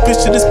feeling so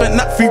bitch? Should've spent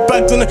that 3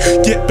 bags on it.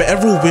 Yeah, better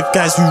roll with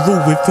guys who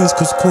roll with things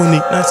cause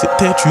cornate nice. It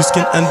dead, you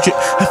skin and drip.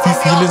 Have you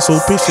feeling so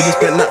bitch? Should've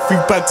spent that 3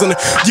 bags on it.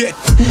 Yeah.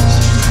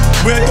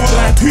 Where don't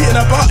like tweeting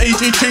about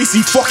AJ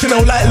Tracy. Fucking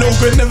hell, like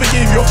Logan never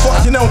gave you a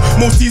fucking hell.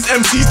 Most these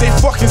MCs, they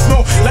fucking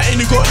smell like ain't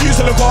you got you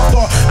to look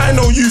after. I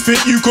know you think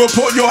you could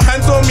put your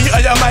hands on me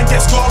or your man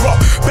gets scarred up.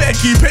 Better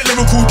keep it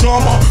lyrical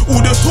drama. All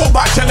this talk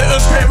about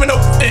skeletons squaring up,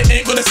 it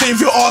ain't gonna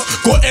save your ass.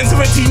 Got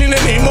N17 in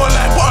the name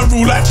online, but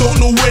in real life don't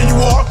know where you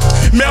are.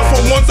 Me I'm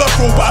from one's a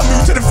throw, but I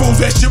moved to the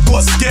films where shit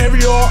got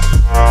scarier.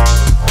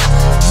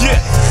 Yeah,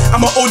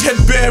 I'm an old head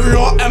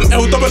barrier. I'm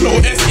LOOSE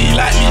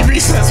likely.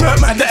 Research hurt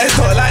man, that is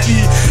not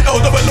likely.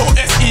 LOOSE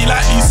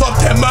likely. Sub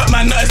 10 murk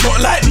man, that is not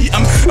likely.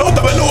 I'm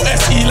LOOSE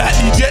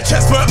likely. Jet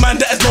chest murk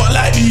man, that is not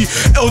likely.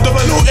 LOOSE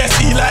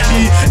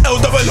likely.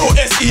 LOOSE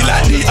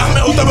likely. I'm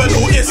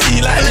LOOSE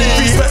likely.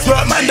 Research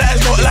murk man, that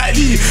is not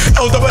likely.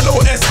 LOOSE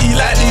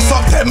likely.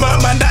 Sub 10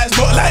 murk man, that is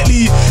not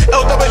likely.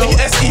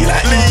 LOOSE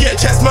likely. Jet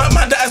chest murk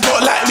man, that is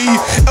not likely.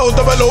 LOOSE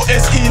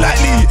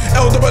likely.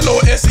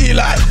 LOOSE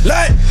like.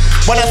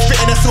 When I'm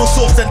spitting it's all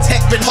source and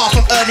tech. Been half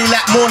from early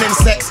like morning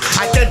sex.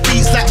 I dead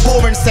beats like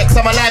boring sex.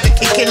 I'm alive and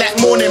kicking like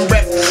morning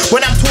breath.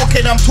 When I'm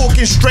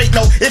talking straight.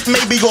 No, if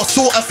maybe you're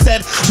sort of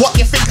said what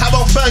you think I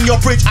won't burn your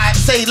bridge. I'd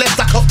say less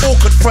like an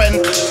awkward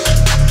friend.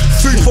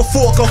 Food for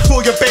thought, go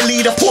fill your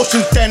belly, the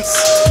portion's dense.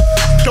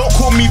 Don't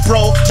call me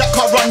bro, that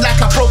can't run like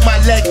I broke my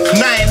leg. 9,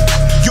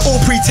 you all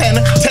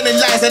pretend, telling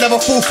lies I never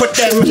fall for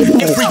them.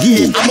 Every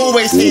year, I'm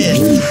always here,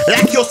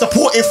 like your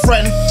supportive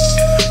friend.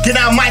 You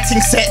know my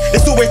thing set,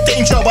 it's always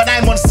danger when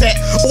I'm on set.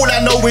 All I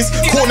know is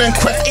corner and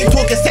quest, ain't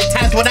talking set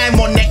times when I'm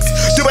on next.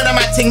 Doing a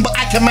mad thing but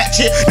I can match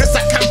it, just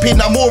like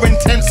camping I'm more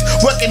intense.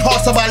 Working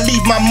hard so I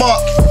leave my mark,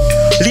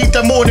 leave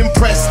them all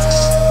impressed.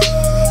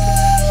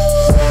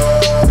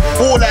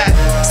 All I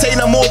say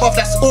no more, bruv,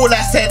 that's all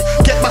I said.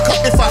 Get back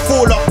up if I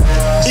fall off.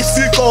 If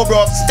you go,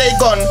 bruv, stay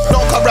gone.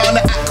 Don't come round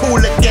and act cool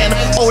again.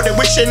 Oh, they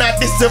wishing I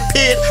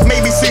disappeared.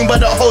 Maybe soon,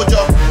 but don't hold you.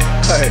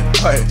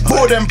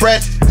 Bored and bred.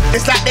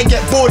 It's like they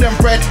get bored and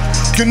bred.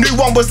 Your new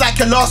one was like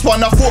your last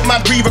one. I thought man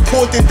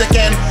re-recorded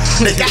again.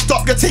 They gassed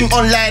up your thing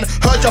online.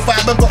 Heard your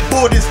vibe and got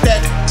bored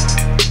instead.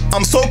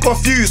 I'm so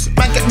confused.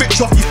 Man get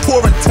rich off these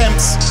poor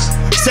attempts.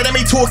 So let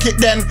me talk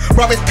it then.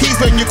 Bruv, it's peace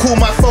when you call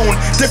my phone.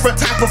 Different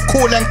type of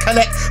call and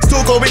collect.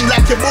 Still going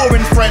like your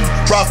boring friend.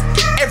 Bruv,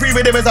 every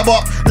rhythm is a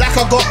bop. Like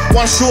I got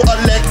one shorter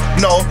leg.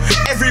 No,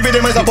 every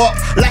rhythm is a bop.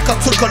 Like I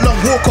took a long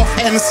walk off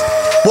ends.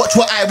 Watch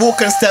what I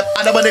walk and step.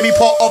 I don't wanna be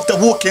part of the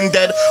Walking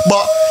Dead,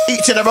 but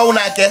each of their own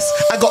I guess.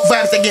 I got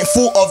vibes they ain't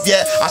thought of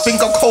yet. I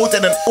think I'm colder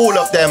than all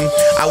of them.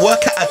 I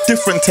work at a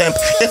different temp.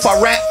 If I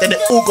rap then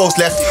it all goes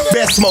left.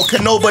 Bare smoke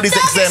and nobody's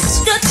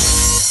exempt.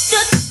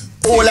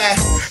 All I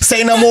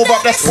say no more,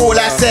 but that's all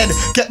I said.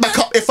 Get back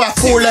up if I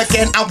fall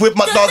again. I'm with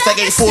my dogs, I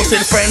ain't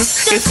forcing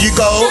friends. If you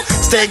go,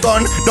 stay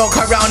gone. Don't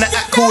come round and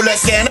act cool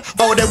again.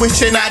 Oh, they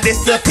wishing I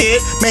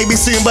disappeared. Maybe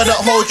soon, but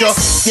don't hold you.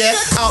 Yeah,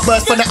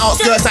 outburst from the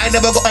outskirts. I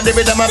never got on the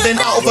rhythm. I've been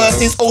out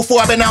first since 04.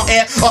 I've been out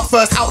here. Up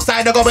first,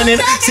 outside, I'm going in.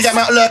 See, I'm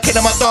out lurking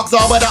and my dogs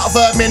are without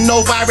vermin.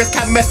 No virus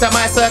can mess up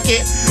my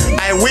circuit.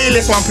 I wheel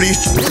this one,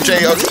 please.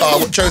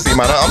 Josie,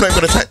 man. I'm not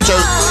gonna take Joe.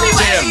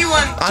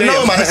 I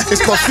know, man. It's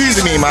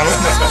confusing me, man.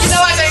 No,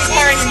 I don't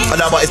care anymore. I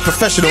know, but it's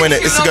professional, innit?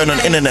 It's going on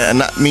the internet,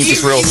 and that means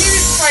it's real.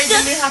 You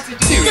knew how to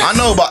do it. I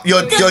know, but your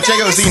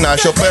JOZ now,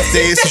 it's your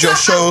birthday, this is your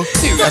show.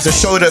 As a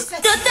show the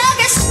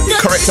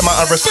correct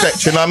amount of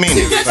respect, you know what I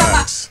mean?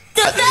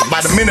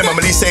 By the minimum,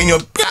 at least saying your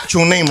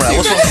actual name right.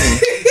 What's wrong with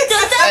me?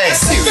 Hey.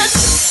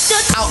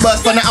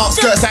 Outburst from the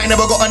outskirts, I ain't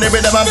never got on the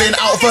rhythm. I've been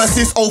out first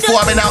since 04.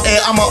 I've been out here,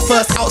 I'm out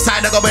first,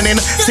 outside, I'm going in.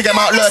 See them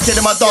out lurking,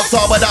 and my dogs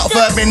are without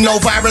vermin. No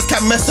virus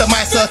can mess up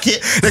my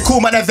circuit. They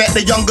call man a vet,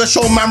 the younger,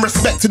 show man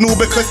respect and all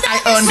because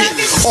I earned it.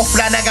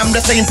 Offline, I'm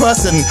the same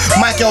person.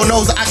 My girl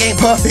knows that I ain't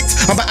perfect.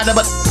 I'm better than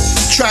but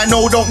try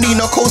no, don't need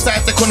no cosign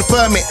to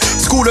confirm it.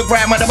 School of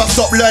grime, I never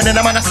stop learning.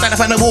 I'm on a stand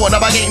up on the wall,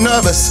 now I ain't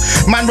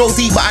nervous. Man roll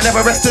deep, but I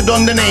never rested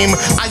on the name.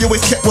 I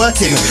always kept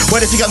working. Where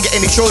did you think I'm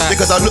getting these shows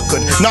because I look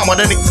good? Now I'm on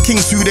the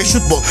King's View, they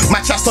should book. My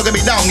chat's not gonna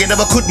be down, you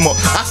never could more.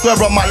 I swear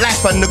on my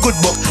life and the good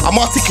book. I'm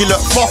articulate,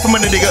 far from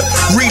an idiot.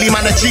 Really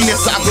man, a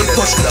genius that I could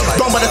push.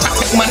 Don't bother to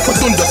take man for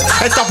dundas.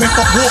 Head up in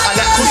hot water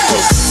like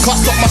couscous. Can't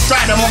stop my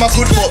stride, I'm on my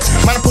good book.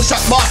 Man, I push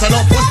up bars, I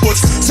don't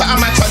push. So I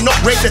might try not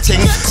rate the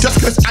thing.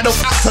 Just cause I don't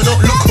act, I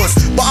don't look good.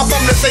 But I'm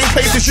from the same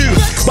place as you.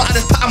 But I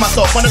just pattern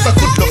myself when it's a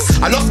good look.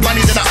 I lost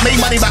money, then I made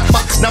money back.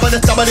 But now I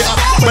just double it up.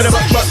 But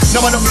no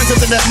one don't listen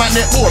to that man,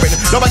 they're boring.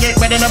 No one ain't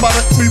ready, no one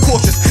be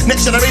cautious.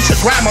 Next generation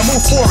grime, I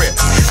move for it.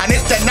 And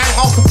if they're nang,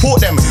 I'll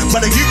support them.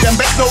 But the youth, them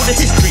best know the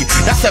history.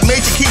 That's the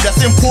major key,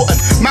 that's important.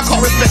 Man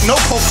can't respect no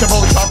culture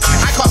vulture.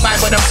 I can't buy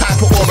with them type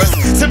of auras.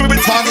 Simple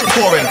with target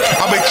pouring.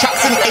 I've been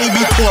traps and AB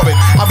touring.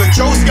 I've been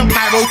Josie and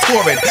Pyro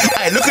touring.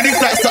 Hey, look at these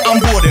flights that I'm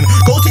boarding.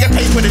 Go to your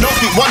page where they don't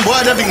speak one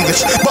word of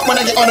English. But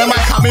when I get on the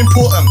mic, I'm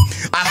important.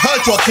 I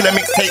heard your killer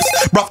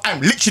mixtapes, bruv,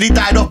 I'm literally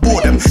died of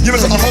boredom. You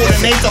ain't got a hold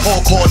and names a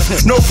whole corn.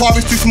 No bar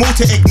is too small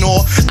to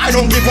ignore. I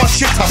don't give one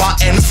shit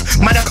about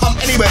ends. Man, I come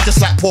anywhere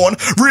just like porn.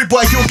 Rude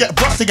boy, you'll get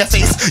brushed in your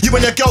face. You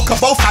and your girl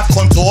can both have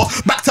contour.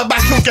 Back to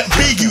back, you'll get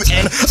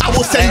B-U-N. I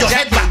will send your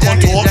head back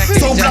on tour.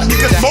 So black, you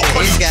can smoke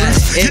on these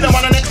truths. You don't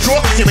want an next draw,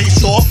 you ain't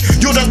sure.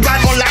 You'll just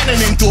grind online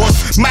and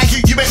indoors. Man,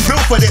 you ain't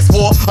built for this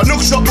war. A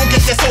nook shop will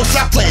get their soul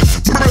slap play.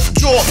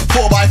 Jaw,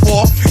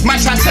 4x4. Man,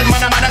 try 10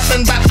 man, I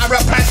send back. I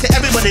reply to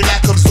everybody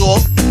like I'm sore.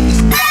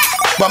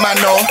 But man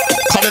know,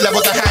 cause the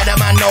levels are high, the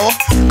man know.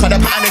 Cause the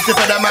pattern is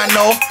different, the man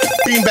know.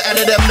 Been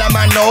better than them, the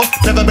man know.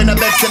 Never been a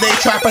beg, so they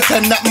try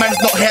pretend that man's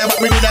not here, but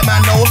really the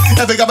man know.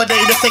 Every other day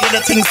they saying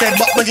the thing said,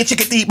 but when you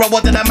chicken deep, bro,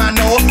 what did the man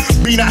know?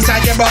 Been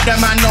outside, you brought the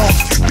man know.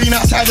 Been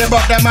outside, you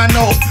brought the man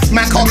know.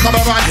 Man can't come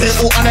around here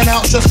all on and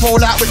out, just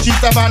roll out with cheap,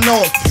 the man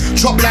know.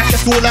 Drop like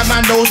that's all the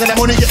man knows, and I'm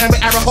only getting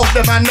with arrow, hope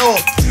the man know.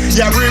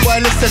 Yeah, real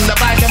boy, listen, the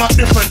vibe them up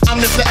different, I'm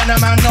just letting the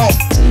man know.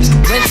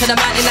 Went to the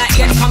mountain like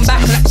get come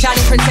back like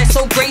shining princess,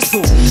 so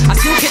graceful. I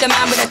still kill the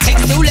man with a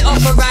text, still lit up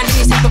around and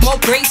he said but more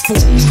graceful.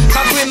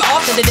 Cover him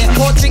after the death,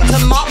 pour drink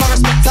to mark my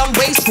respect, I'm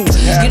wasteful.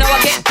 You know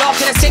I get dark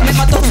in a sick, make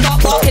my dog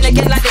start barking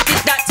again like they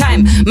did that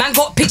time. Man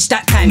got pitched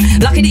that time,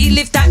 lucky that he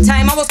lived that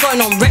time. I was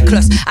going on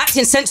reckless,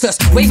 acting senseless,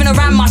 waving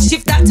around my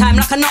shift that time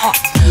like a nutter.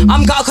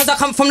 I'm gutter cause I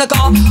come from the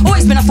gutter,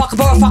 always been a fucker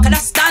but a fucker,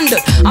 that's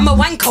standard. I'm a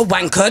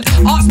wankered,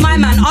 ask my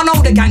man, I know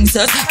the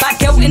gangsters. Bad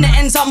girl in the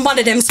ends, I'm one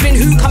of them. Spin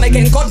who come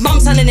again, God mum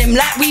sonning him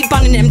like we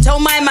bunning him. Tell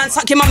my man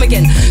suck your mum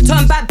again.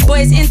 Turn bad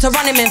boys into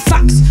running men.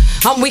 Facts,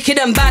 I'm wicked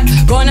and bad,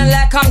 going on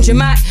like I'm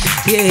Jamat.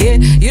 Yeah,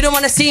 you don't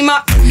wanna see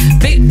my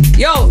big,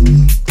 yo.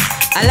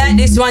 I like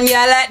this one,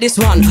 yeah, I like this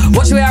one.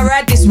 Watch where I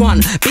ride this one.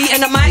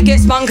 Beating the mic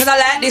get spun cause I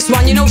like this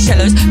one. You know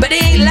shellers, but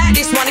they ain't like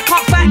this one. They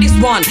can't fight this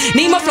one.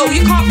 Need my flow,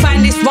 you can't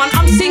find this one.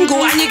 I'm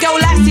single and your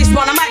girl likes this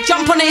one. I might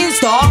jump on the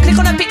Insta, click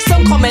on the pics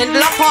and comment.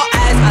 Love her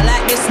eyes, I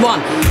like this one.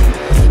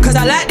 Cause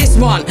I like this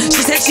one.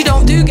 She said she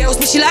don't do girls,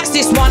 but she likes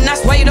this one.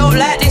 That's why you don't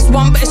like this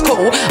one, but it's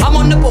cool. I'm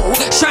on the ball,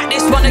 strike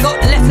this one. I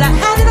got left like,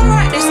 how did I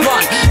write this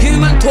one?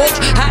 Human torch,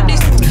 hype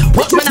this.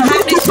 Watch when I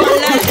hype this one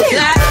like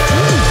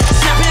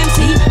snapping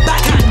MC,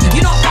 backhand.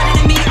 You're not badder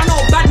than me, I know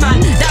bad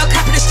man. That'll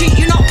clap in the street,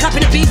 you're not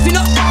clapping the beef. You're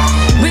not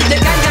with the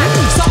gang.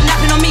 Stop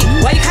napping on me.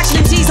 Why you catching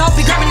them T's? I'll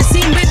be grabbing the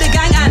scene with the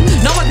gang and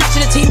no one's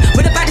matching the team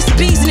with the baddest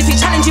bees. And if you're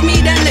challenging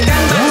me, then the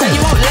gang bangs. And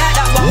you won't like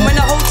that one when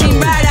the whole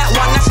team ride that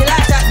one. Now she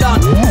likes that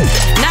done.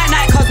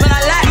 Night, cause when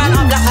I light man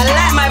up like I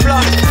like my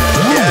blonde.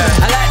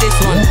 Yeah, I like this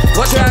one.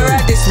 Watch where I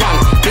ride this one.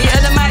 Beat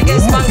of the mic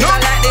gets spun, I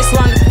like this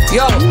one.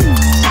 Yo.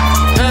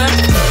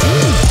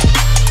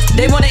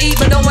 They wanna eat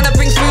but don't wanna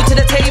bring food to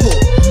the table.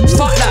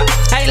 Fuck that,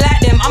 I ain't like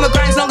them. I'm a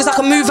grind as long as I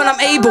can move and I'm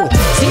able.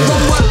 See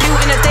one work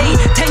built in a day,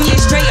 10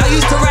 years straight. I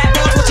used to ride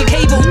belts watching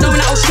cables,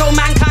 knowing that'll show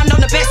mankind I'm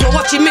the best. But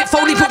watching Mick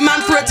Foley put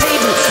man through a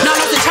table. Now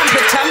I'm the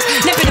champion champs,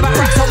 never been about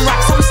racks,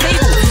 I'm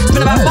stable. It's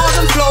been about bars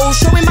and flows,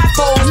 showing my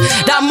foes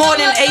that I'm more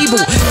than able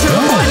to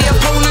avoid the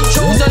opponent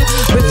chosen.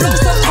 With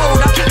flows so cold,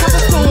 I kick up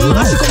a storm.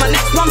 I should call my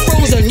next one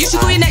frozen. You should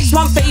call your next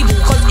one fable,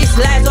 cause it's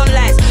lies on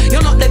lies.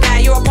 You're not the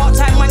guy, you're a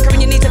part-time wanker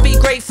and you need to be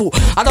grateful.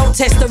 I don't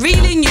test the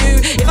real in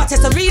you. If I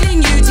test the real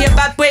in you, to your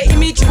bad boy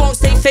image, you won't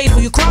stay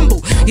faithful, you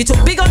crumble. You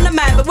talk big on the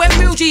man, but when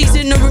real G's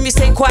in the room, you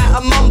stay quiet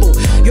and mumble.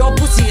 You're a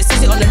pussy, it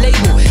says it on the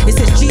label. It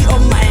says G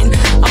on mine.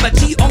 I'm a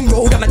G on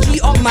road, I'm a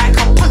G on mic.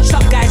 I'm punched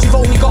up, guys, you've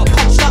only got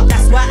punched up.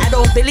 That's why I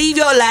don't believe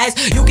your lies.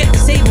 You get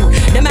disabled.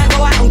 The man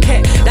go, I don't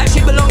care. That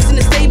shit belongs in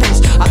the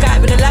stables. I got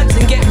it with the lads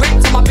and get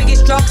wrecked. And my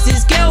biggest drugs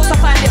is girls. I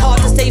find it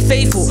hard to stay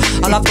faithful.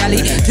 I love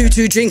galley,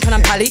 2-2 drink and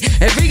I'm pally.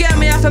 Every girl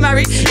me have to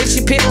marry. If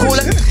she pit, call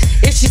her.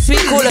 If she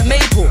sweet, call her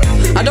maple.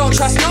 I don't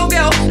trust no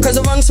girl, cause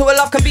the ones who I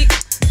love can be.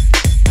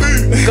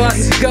 God.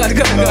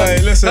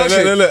 Alright,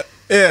 listen, look.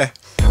 Yeah.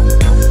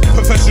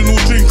 Professional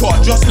drinker,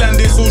 just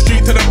landed so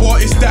straight to the bar,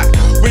 it's that.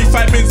 Wait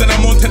 5 minutes and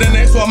I'm on to the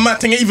next one.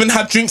 Mad thing, I even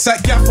had drinks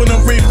at Gaff on a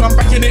rave, I'm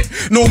back in it.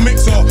 No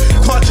mixer,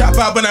 can't chat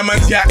bad when a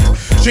man's yacked.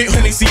 Straight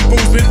Hennessy,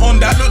 bro's been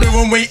on that. Look the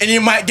wrong way and you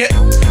might get.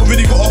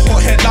 Already got a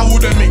hot head, loud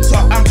with the mixer.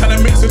 I'm trying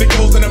to mix with the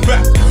girls in the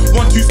back.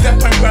 1-2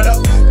 step and grab up.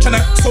 Trying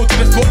to so to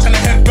the spot, trying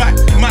to head back.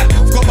 Mad,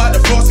 forgot about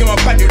the flask in my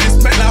bag. It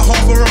spent like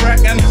half of a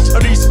rack and I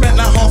really spent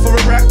like half of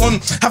a rack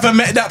on. Haven't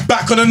met that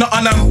back on a nut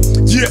and I'm,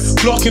 yeah,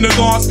 blocking the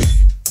dance.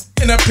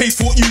 in a place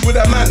thought you were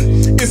the man.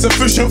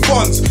 Insufficient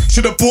funds,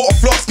 should've bought a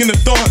flask in the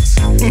dance.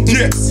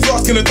 Yeah,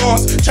 flask in the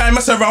dance. Try and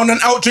mess around and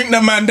outdrink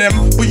the man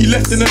them, but you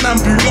left in an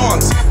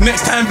ambulance.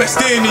 Next time best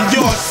staying in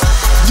yards.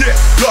 Yeah,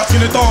 flask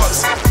in the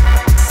dance.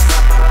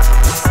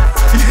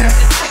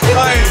 Yeah,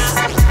 aye.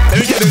 Let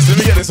me get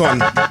this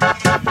one.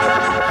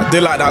 I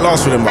did like that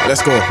last rhythm, but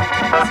let's go.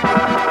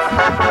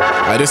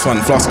 Alright, this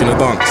one, flask in the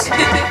dance.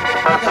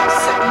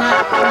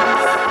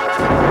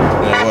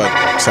 Yeah, word.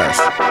 Serious.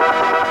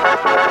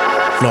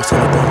 Flask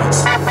in the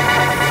dance.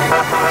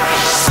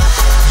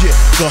 Yeah,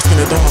 flask in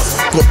the dance.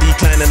 Got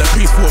decline and a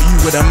piece for you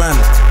with a man.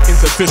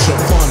 Insufficient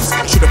funds.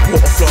 Should've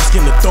bought a flask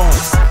in the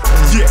dance.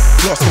 Yeah,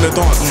 flask in the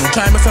dance.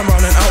 Try and mess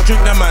around and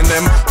outdrink the man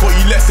them, but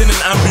you left in an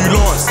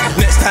ambulance.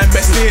 Next time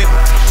best in.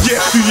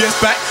 Yeah, 2 years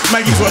back,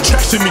 Maggies were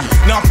trash to me.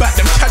 Now I'm back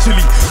them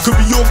casually. Could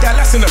be your guy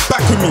that's in the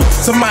back of me.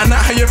 So man,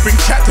 not how you bring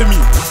chat to me.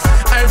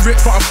 I ain't rich,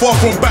 but I'm far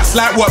from bass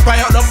like what? Buy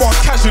out the bar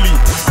casually.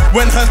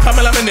 When her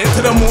Pamela minute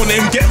to the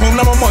morning, get home,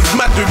 now my mum's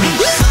mad with me.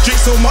 Drink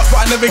so much, but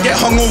I never get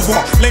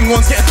hungover. Ling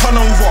ones get a ton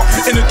over.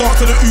 In the dark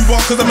to the Uber,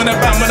 cause I'm in a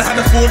band when I had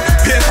a phone.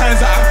 Pair times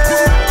that I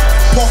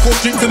park or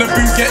drinks in the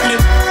booth, get lit.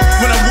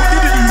 When I what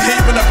did you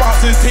hate when the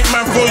bouncers take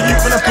man for you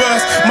when I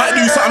burst? Might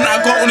do something that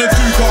I got on a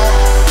two-car.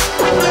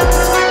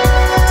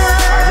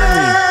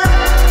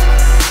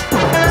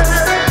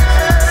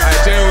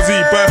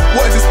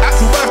 What is this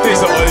actual birthday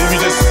song, or if you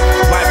just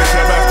might be for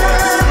your birthday?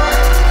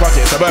 Fuck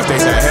it, it's a birthday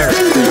song, I hear it.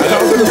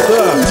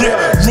 Yeah,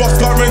 Ross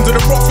got Renz and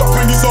the Ross got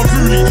Renz on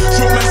Rooney.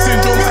 Short man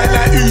syndrome, high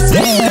like Uzi.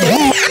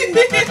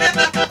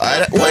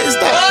 What is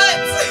that? What?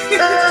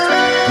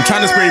 I'm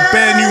trying to spray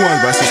bare new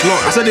ones, but it's just long.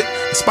 I said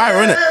it's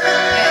Pyro, innit?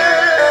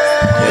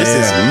 This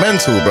is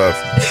mental, bruv.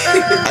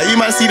 You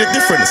might see the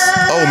difference.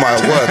 Oh my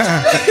word.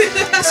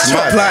 It's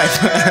Top mad. life.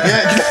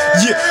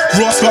 Yeah,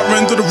 Ross got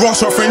Renz to the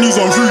Ross got Renz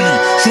on Rooney.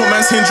 Short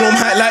man syndrome,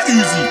 high like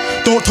Uzi.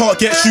 Don't talk,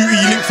 get shooty.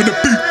 Link for the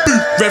boot,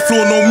 boot. Red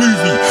floor, no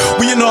movie.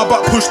 What you know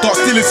about push start,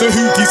 still it's a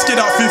hookie. Skid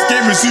out 5th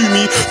game, resume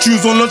me.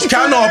 Choose on logic,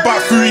 I know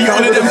about free. All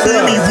of them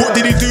boo me. What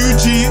did he do,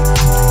 G?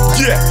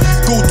 Yeah,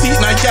 gold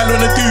teeth, now gal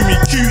on a do me.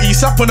 Cutie,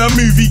 sap on a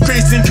movie.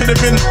 Grayson could have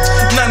been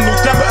Nano,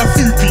 grab it a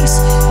few piece.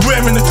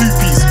 Wearing the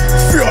 2-piece.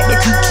 Free up the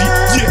coochie.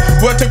 Yeah,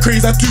 work the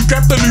craze, I do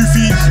grab the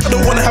Luffy. I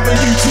don't wanna have a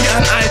UT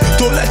and I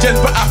don't let gents,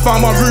 but I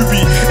found my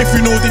ruby. If you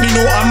know, then you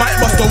know I might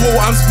bust a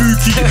wall, I'm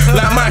spooky.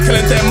 Like Michael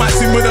and them might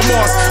sing with a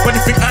mask. But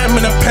you think I'm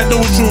in a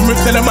pedal drum, if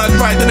tell a man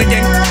riding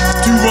again.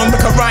 2 runs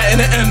like a right in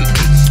the end.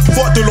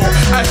 Fuck the law,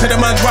 I tell the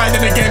man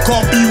riding again. Call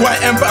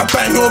BYM, but I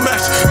bang your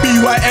mash.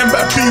 BYM,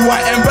 but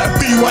BYM, but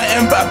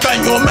BYM, but I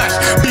bang your mash.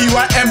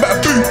 BYM, but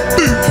boo,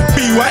 boo.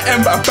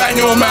 BYM, but I bang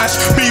your mash.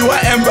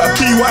 BYM, but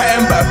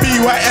BYM, but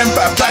BYM,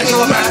 but I bang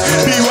your mash.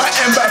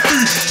 BYM, but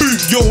boo, boo.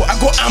 Yo, I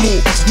got ammo,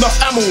 enough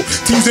ammo.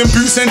 Teams in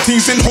boots and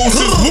teams in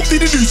horses. Whoop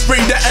did you do? Spray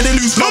that and then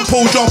lose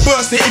compo jar.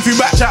 Burst it if you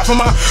back chat for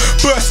my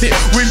burst it.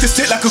 Wave the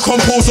stick like a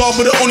composer,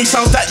 but the only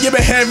sounds that you've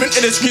been hearing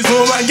in the screens.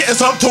 So man, getting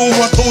some told,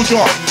 I told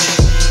ya.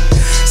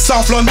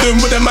 South London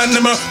with the man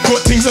them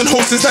got things and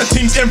horses and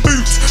things in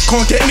boots.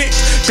 Can't get nicked.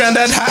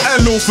 Grandad hat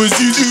and loafers.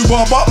 Use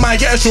Uber, but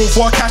might get a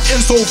chauffeur. Cash in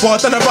so far.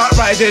 Done about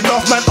riding.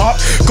 Off man up.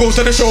 Go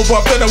to the show,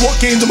 but don't know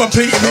what games on my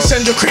plate. If you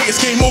send your creators,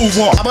 game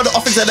over. I'm on the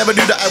office I never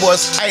knew that I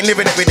was. I ain't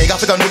living every day. I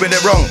think I'm doing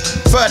it wrong.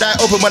 Third eye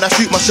open when I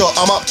shoot my shot.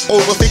 I'm up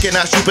overthinking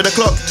that stupid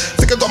o'clock.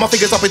 Think I got my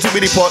fingers up in too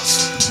many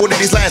pots. All of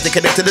these lines they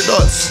connect to the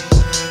dots.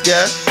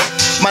 Yeah.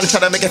 Man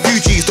trying to make a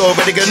few G's, don't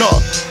really get not.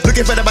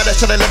 Looking for the man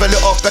that's trying to level it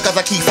off because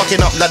I keep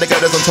fucking up like the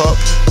girl that's on top.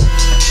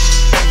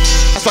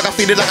 That's why I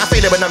feel it like I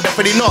fail it when I'm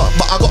definitely not.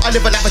 But I gotta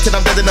live a life until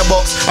I'm dead in the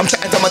box. I'm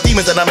chatting to my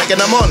demons and I'm making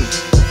them on.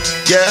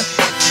 Yeah,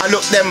 I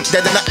look them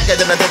dead in the eye,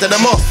 then I'm dead in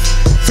them off.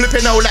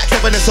 Flipping out like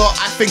Kevin and so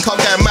I think I'm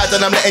getting mad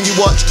and I'm letting you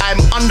watch. I'm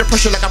under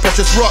pressure like a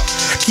precious rock.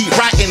 Keep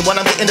writing when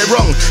I'm getting it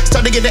wrong.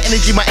 Studying the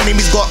energy my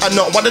enemies got and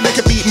not one of them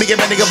can beat me and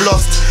many have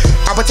lost.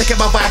 I'm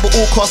protecting my vibe at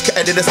all costs,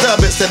 getting the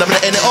disturbance, then I'm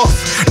letting it off.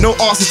 No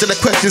answers to the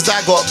questions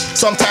I got.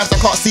 Sometimes I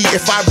can't see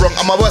if I'm wrong.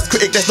 I'm my worst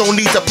critic, there's no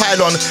need to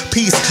pile on.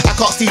 Peace, I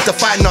can't seem to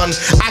find none.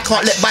 I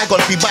can't let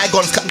bygones be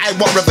bygones, cause I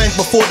want revenge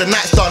before the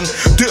night's done.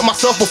 Do it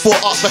myself before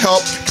I ask for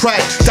help.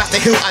 Pride, that's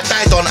the hill I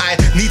died on. I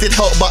needed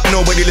help but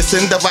nobody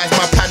listened. Devised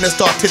my plan and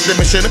started the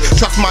mission.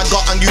 Trust my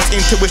gut and use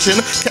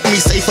intuition. Kept me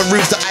safe from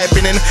routes that I've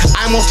been in.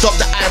 I won't stop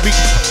till I be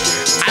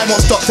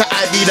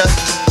the.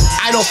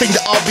 I don't think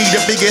that I'll be the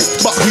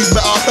biggest, but who's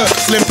better?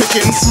 Slim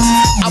pickings.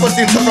 I was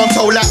in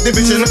Toronto like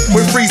division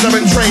with Freezer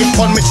and Trey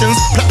on missions.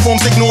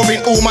 Platforms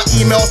ignoring all my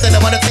emails, then I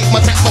wanna take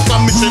my tax for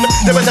some mission.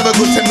 They were never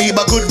good to me,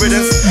 but good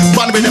riddance.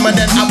 Bun with them and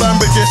then I burn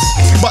bridges.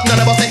 But none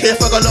of us are here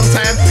for a long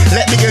time.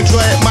 Let me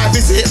enjoy my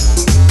visit.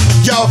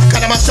 Yo, kind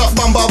of my shot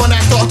bumper when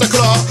I start to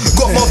claw.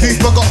 Got more views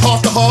but got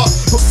half the heart.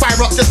 Put fire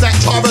up just like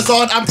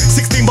Charizard. I'm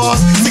 16 bars,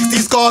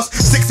 60 scars,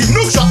 60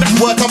 no shot, that's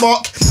word to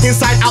mark.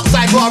 Inside,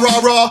 outside, rah rah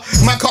rah.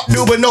 Man can't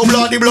do but no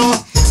bloody blah.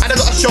 And I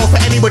got a show for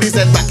anybody's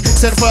head back.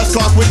 Said first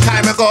class with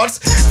time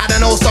regards. And I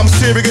know some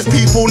serious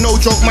people, no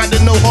joke man,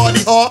 and no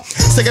hardy heart.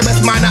 Second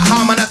best man at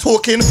how man are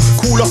talking.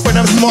 Cool off when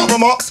them smart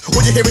remarks.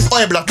 What you hear is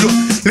oil blood, look.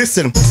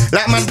 Listen,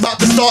 like man's about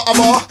to start a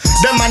bar.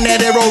 Them man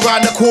there, they roll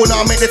round the corner,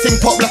 make the thing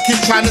pop like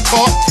it's trying to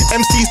talk.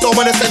 MCs don't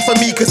wanna send for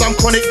me cause I'm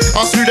chronic,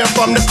 I'll screw them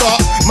from the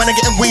start. Man are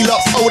getting wheel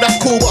ups, oh that's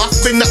cool, but I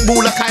spin that ball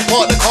like I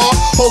bought the car.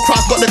 Whole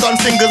crowd's got the gun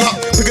fingers up,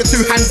 we get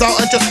 2 hands out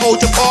and just hold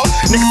your paw.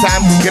 Next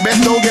time, you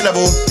best don't get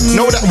level,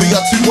 know that we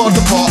are 2 worlds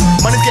apart.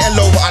 Man is getting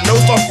low, but I know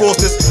some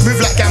fraudsters move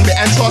like Gambit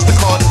and trust the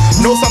card.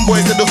 Know some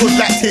boys in the hood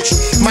like Titch,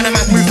 man and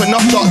man's moving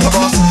up dark to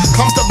bars.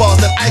 Comes to bars,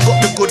 then I got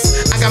the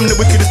goods, I am the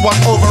wickedest one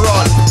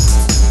overall.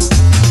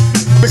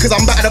 Because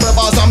I'm better than the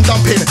bars I'm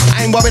dumping.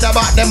 I ain't worried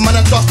about them, man,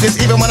 I trust this.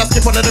 Even when I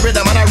skip under the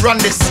rhythm, man, I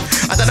run this.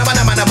 I don't know, man,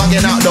 I'm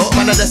bugging out though.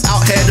 Man, I'm just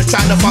out here just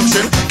trying to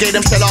function. Gave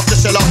them shell after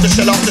shell after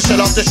shell after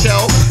shell after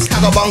shell.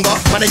 Cagabunga,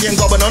 man, they ain't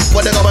going on.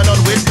 What they going on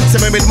with?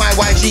 Simmering with my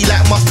YG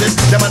like mustard.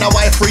 Them man, I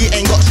Y3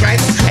 ain't got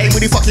stripes. Ain't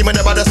really fucking with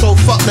the brother, so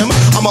fuck them.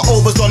 I'm a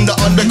overs on the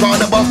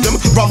underground above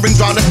them. Run rings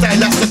round the style,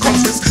 that's the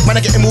conscious. Man,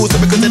 I getting moves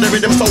because of the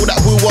rhythm, so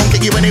that who won't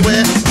get you anywhere.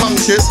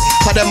 Punctures,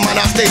 for them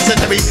man, I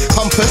stationary.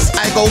 Compass,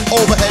 I go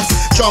overheads,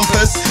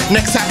 jumpers.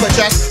 Next type of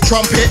jazz,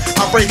 trumpet,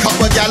 I break up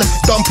a gal,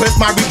 dumpers,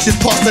 my reach is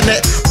past the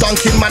net.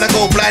 Dunking, man, I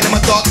go blind in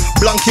my dark,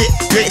 blunk it.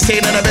 You ain't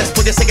saying none of best,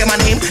 but you're singing my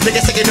name, nigga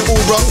singing it all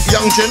wrong.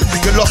 Young Jin,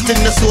 you're lost in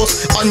the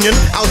sauce, onion,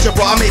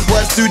 algebra, I make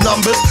words do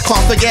numbers.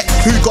 Can't forget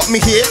who got me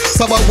here,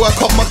 so I work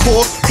on my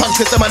core.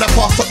 Punches them and I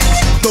pass up,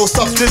 no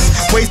substance,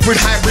 waste breed,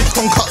 hybrid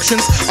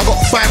concoctions. I got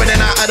 5 and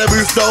then out of the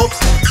roof though.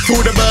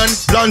 Through the burn,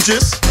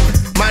 lunges,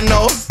 man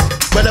no.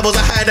 Where there was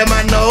a higher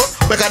man no.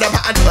 We got a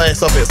pattern. Oh,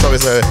 stop it,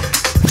 sorry.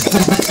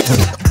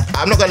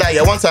 I'm not gonna lie,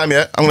 yeah. One time,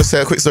 yeah, I'm gonna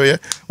say a quick story, yeah.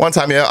 One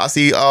time, yeah, I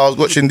was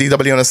watching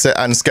DW on a set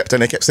and Skepta,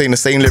 and they kept saying the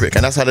same lyric,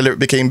 and that's how the lyric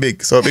became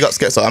big. So big up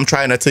Skepta. I'm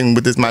trying a thing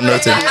with this man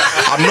noting.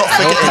 I'm not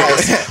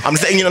forgetting it. I'm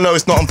just letting you know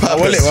it's not on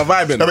purpose. We're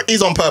vibing. No, it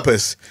is on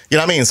purpose. You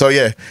know what I mean? So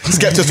yeah,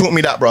 Skepta taught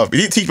me that, bro. He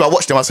didn't teach me. I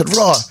watched him. I said,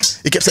 raw.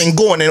 He kept saying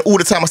go on, and all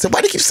the time I said,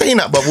 why do you keep saying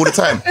that, bro? All the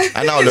time.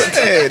 And now look,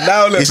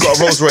 he's got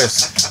a Rolls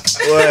Royce.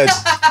 Word.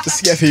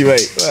 Skeppy,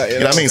 wait. Right, you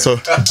know what I mean? So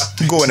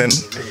go on then.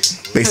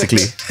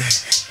 Basically,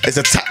 it's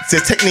a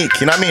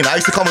technique. You know what I mean? I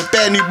used to come with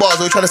bare new bars.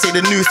 We were trying to say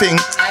the new thing,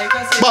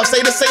 but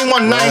say the same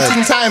one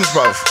 19 times,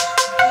 bro.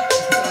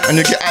 And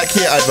you get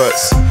IKEA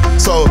adverts.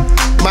 So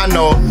man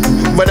know,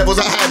 when there was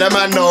a high, the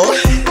man know.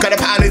 Got a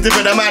pattern is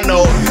different, the man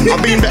know.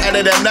 I've been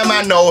better than them, the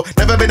man know.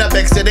 Never been a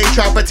vex, so they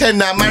try to pretend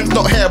that man's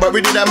not here, but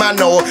really the man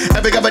know.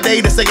 Every other day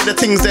they say the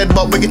things dead,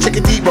 but we can check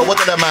it deep, bro. What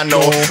do the man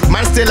know?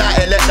 Man still out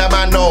here, let the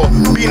man know.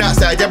 Been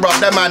outside, yeah, bro,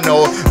 the man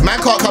know. Man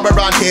can't come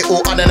around here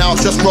all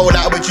unannounced, just roll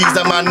out with G's,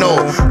 the man know.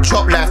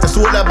 Chop life, that's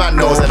all the man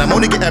knows, and I'm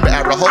only getting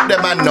better. I hope the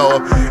man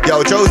know.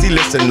 Yo, Josie,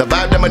 listen, the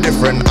vibe them are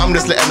different. I'm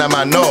just letting the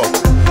man know.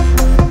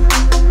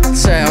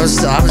 Sorry, I was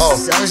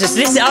just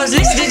listening. I was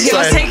listening to you.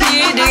 I was taking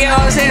you. Do you get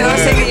what I'm saying? I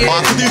was taking you.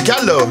 I could do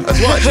Gallo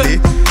as well, actually.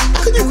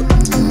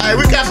 Alright,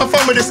 we can have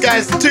fun with this,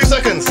 guys. 2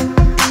 seconds.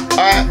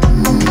 Alright.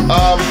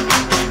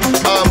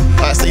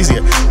 That's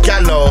easier.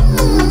 Gallo.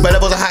 But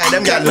levels are high,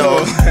 them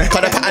Gallo.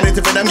 Cause the pattern is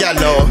different, them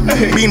Gallo.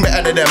 Been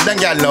better than them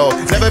Gallo.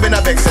 Never been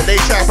a vex, so they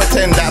try to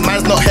pretend that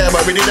man's not here,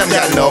 but really them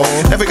Gallo.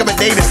 Never come a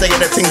day they saying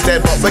the things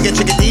dead, but forget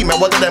chicken deep,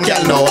 man. What do them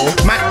Gallo?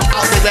 Man,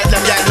 outside let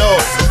them Gallo.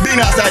 Been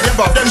outside, yeah,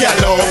 bro, them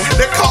Gallo.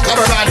 They can't come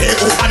around here,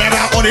 all and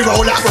around, only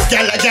roll out with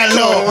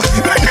Gallo.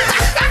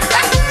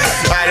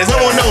 Alright, there's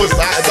no one knows.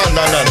 Alright, done.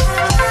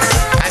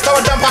 Alright,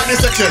 someone jump out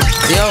this section.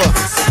 Yo.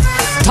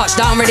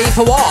 Touchdown, ready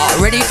for war,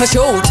 ready for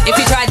shoot. If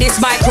you try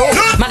this micro,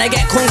 man, I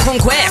get quiff.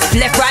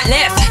 Left, right,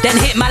 left, then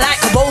hit my like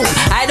a boom.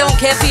 I don't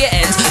care for your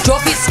ends,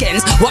 drop your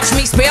skins. Watch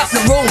me spray up the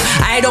room.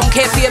 I don't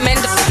care for your men.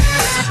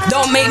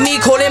 Don't make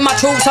me call in my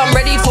troops, I'm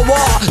ready for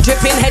war.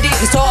 Dripping, heading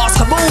stars,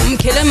 kaboom,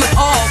 kill them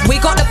all. We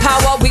got the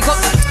power, we got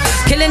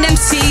killing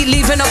MC,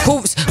 leaving a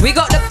corpse. We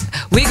got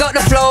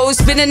the flow,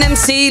 spinning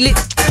MC.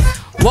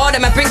 What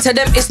am I bring to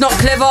them? It's not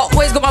clever.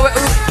 Always got my way.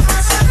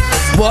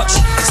 Watch,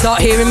 start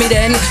hearing me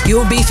then.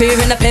 You'll be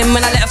fearing the pen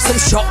when I let off some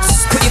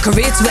shots. Put your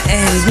career to an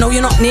end. No,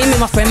 you're not near me,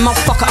 my friend.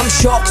 Motherfucker, I'm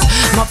shocked.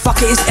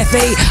 Motherfucker, it's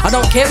FA. I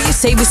don't care what you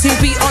say, we'll soon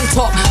be on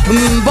top.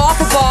 Bar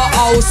for bar,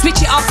 I'll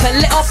switch it up and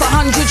let off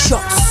 100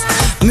 shots.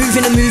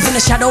 Moving the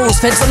shadows.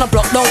 Feds on the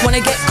block, don't wanna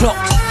get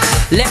clocked.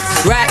 Left,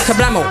 right,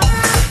 kablamo.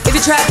 If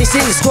you try this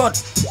in the squad,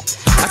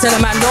 I tell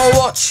a man don't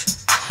watch.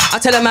 I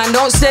tell a man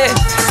don't stay.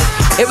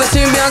 It will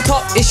soon be on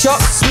top. It's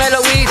shots, smell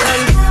of weed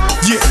and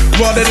yeah,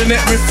 roll at the net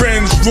with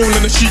friends,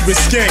 rolling the sheet with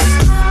skank.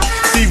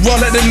 See,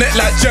 roll at the net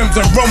like gems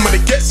and run when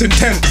it gets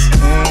intense.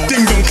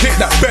 Ding dong, click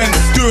that bend,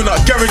 doing our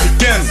garage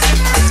again.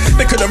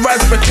 They could've rise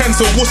up a 10,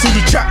 so what's all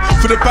the chat?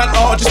 For the banter,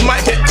 I just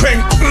might get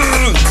cranked.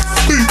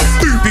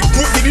 Big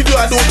what did you do?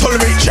 I don't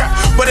tolerate chat.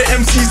 But the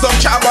MCs don't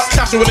chat about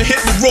clash, and when they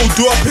hit the road,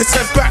 do up his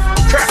head back.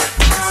 Crack.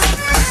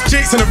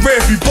 Jake's in the rear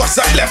view, bust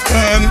that left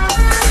turn.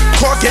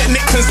 Can't get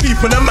nicked and sleep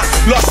on the mat.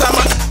 Last time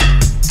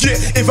yeah,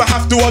 if I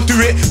have to, I'll do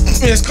it.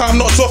 Yes, calm,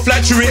 not so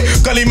fluctuate.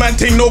 Gully man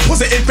thing, no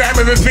positive gram.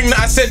 Everything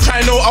that I said, try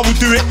know I will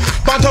do it.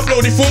 Bound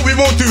upload, they thought we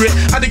won't do it.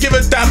 I had to give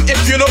a damn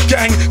if you're not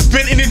gang.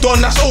 Sprinting it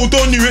done, that's old,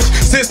 don't newish.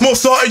 Since more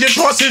started, your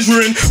chance is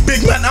ruined.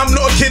 Big man, I'm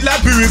not a kid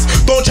like Buis.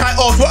 Don't try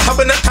ask what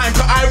happened that time,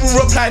 cause I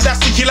will reply, that's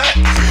sticky like.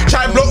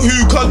 Try block who,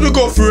 cause we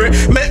got through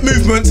it, met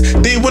movements.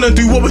 They wanna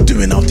do what we're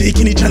doing. I'll take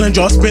any challenge,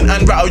 I'll spin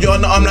and rattle you.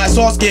 I'm like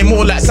Sasuke,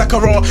 more like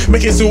Sakura,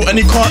 making so and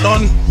he can't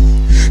on.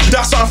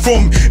 That's where I'm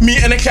from. Me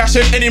and the clash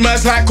and any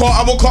man's like car,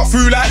 I will cut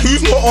through like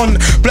who's not on.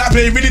 Black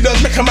Blade really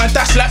does make a man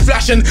dash like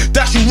flashing.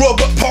 Dash you raw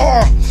but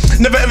par.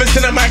 Never ever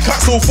seen a man cut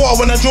so far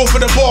when I draw for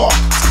the bar.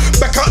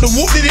 Back out the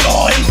whoop, did it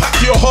all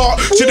impact your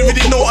heart. Should've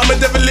really know I'm a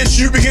devilish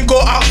you. We can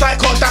go outside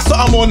cause that's what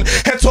I'm on.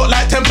 Head talk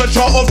like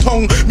temperature of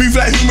tongue. Move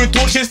like human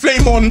torches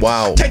flame on.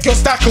 Wow. Take your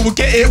stack, I will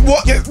get it.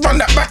 What? Yeah, run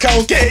that back, I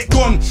will get it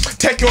gone.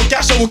 Take your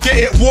gash, I will get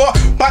it. What?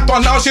 Back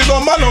one now, she's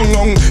on my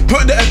long.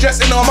 Put the address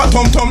in on my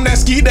tom. Then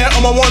ski there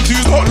on my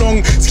 1-2's not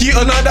long. Ski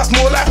on her, that's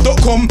more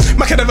life.com.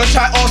 Man can never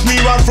try ask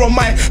me where I'm from.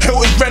 My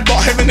hell is red,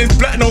 but heaven is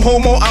black. No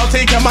homo, I'll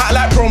take him out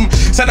like prom.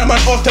 Send a man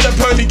off to the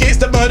pearly gates,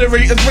 the murder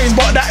rate is raised,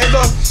 but that is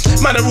a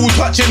man of all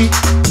touching.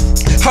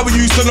 How are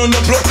you still on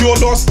the block? You're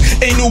lost.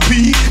 Ain't no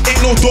P,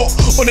 ain't no dot.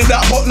 Under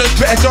that hotness,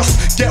 better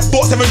just get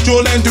bots. Have a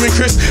jawline doing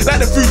crisp.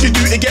 Like the food you do,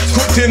 it gets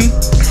cooked in.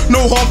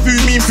 No hard food,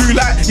 mean food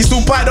like you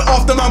still buy the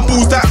afterman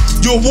balls that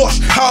you're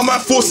washed. How am I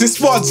forcing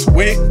spuds?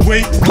 Wait,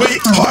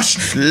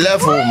 hush.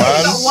 Level,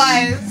 man.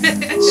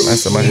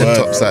 That's my head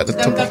tops at the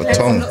top of a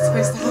tongue.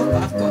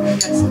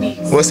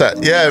 What's that?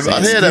 Yeah,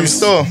 I hear them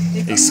still.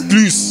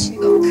 Exclusive.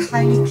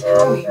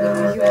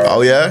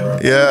 Oh yeah,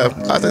 yeah.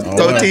 I had to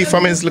go tea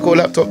from his little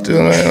laptop too.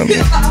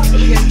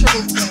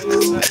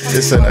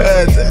 Listen,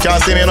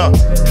 can't see me or not?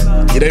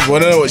 You don't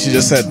want to know what she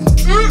just said.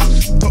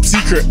 Top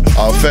secret.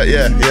 Oh, fair,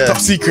 yeah. Top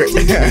secret.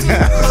 Hey,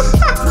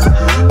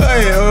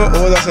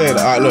 what was I saying?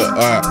 Alright, look,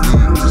 alright.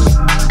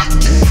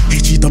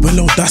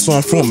 HE00, that's where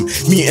I'm from.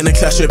 Me in the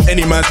clash with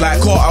any man's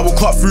like car, I will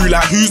cut through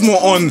like who's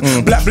not on.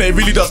 Black Blade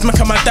really does make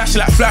a man dash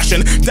like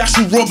flashing. Dash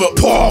you Robert,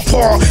 paw.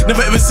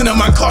 Never ever seen a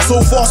man cut so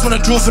fast when I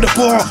draw for the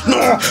bar.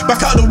 No,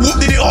 back out the whoop,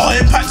 did it all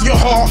impact your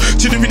heart.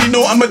 Shouldn't really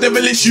know I'm a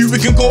devilish you. We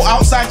can go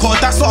outside cause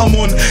that's what I'm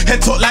on.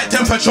 Head talk like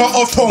temperature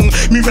of tongue.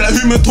 Moving like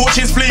human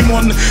torches flame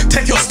on.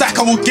 Take your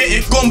stack, I will get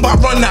it gone. But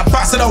run that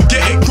bastard, I'll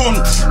get it gone.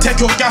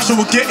 Take your gash, I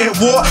will get it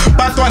what?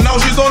 Bad one now,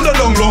 she's on the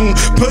long.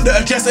 Put the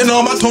address in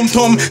on my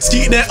tom.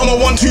 Ski there on my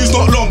 1-2's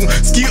not long.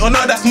 Ski on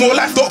her, that's more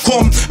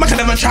life.com. Man can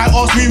never try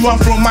ask me where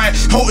I'm from. My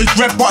hoe is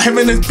red, but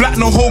heaven is black.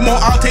 No homo,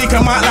 I'll take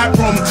him out like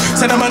prom.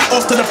 Send a man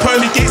off to the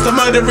pearly gates. The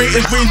murder rate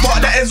is raised,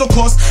 but that is a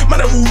cost.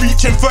 Man, I will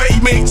reach in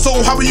 30, mate. So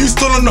how are you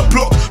still on the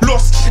block?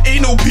 Lost,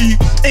 ain't no P,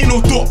 ain't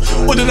no dot.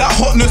 Under that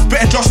hotness,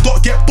 better just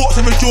stop. Get bots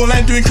of a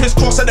jawline doing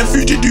crisscross at the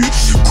food you do.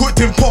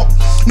 Cooked in pop.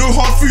 No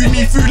hard food,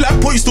 me food like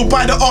pot. You still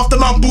buy the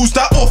afterman boost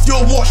that off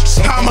your watch.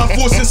 How am I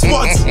forcing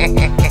spuds?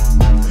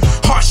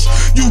 Hush,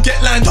 you get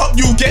lined up,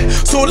 you get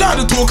so loud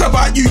to talk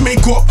about you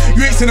make up.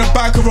 You ain't seen a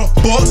bag or a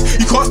box.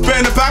 You can't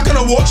spare in a bag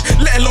on a watch,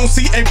 let alone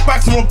see a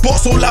bag from a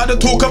box. So loud to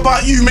talk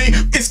about you, mate.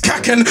 It's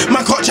cacking.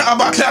 Man can't chat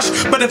about clash,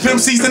 but the pimp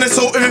season is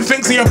so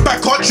everything's in your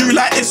back. Can't you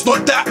like it's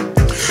not that?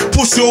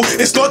 Push yo,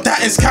 it's not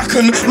that, it's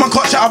cacking. Man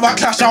can't chat about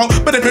clash out,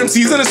 but the pimp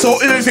season is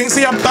so everything's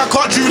in your back.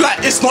 Can't you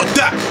like it's not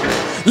that?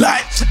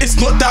 Like,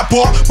 it's not that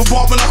bar, but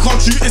when I come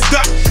through, it's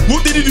that.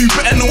 What did you do?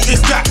 Better know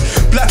it's that.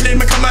 Black Blade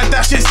make a man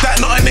dash, it's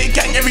that. Not an 8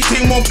 gang,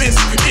 everything mob is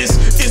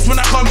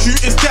when I come through,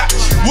 it's that.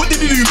 What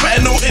did you do?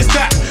 Better know it's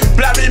that.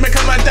 Black Blade make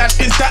a man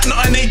dash, it's that.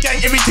 Not an 8 gang,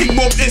 everything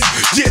mob is.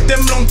 Yeah,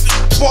 them long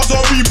bars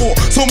on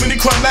rebought. So many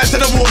crime lives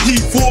that I want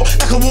heat for.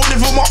 Like I won't live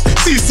them up,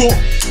 seesaw.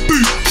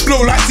 Boo,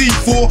 blow like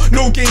C4.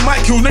 No game,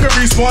 might kill, nigga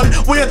respawn.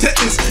 Where you take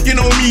this? You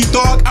know me,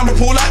 dog. I'm a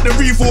pull like the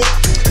Revo.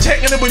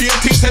 Check anybody and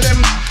think to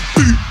them.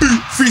 Boo,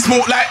 free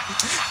smoke like.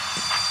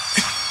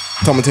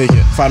 Someone take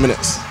it. 5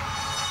 minutes.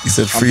 He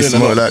said free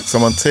smoke like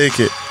someone take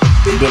it.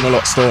 You're doing a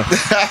lot still.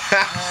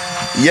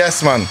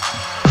 Yes, man.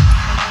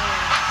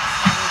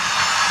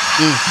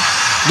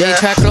 They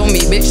try clone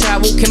me, bitch, I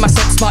walk in my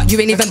sex spot. You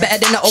ain't even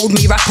better than the old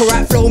me. Rapper,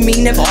 rap, flow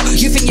me, never.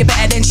 You think you're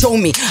better than show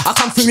me. I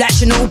come through like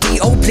Shinobi,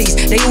 oh please.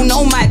 They all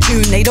know my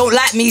tune, they don't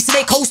like me, so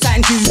they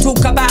co-sign you.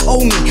 Talk about oh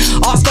me.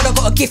 Ask God I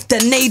got a gift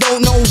and they don't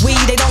know we.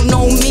 They don't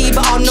know me,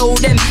 but I know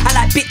them. I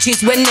like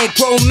bitches when they're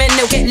grown men,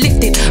 they'll get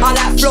lifted. I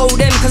like flow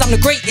them, cause I'm the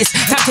greatest.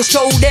 Time to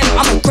show them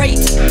I'm a great.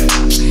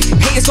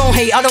 Haters gon'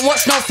 hate, I don't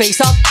watch no face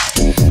up.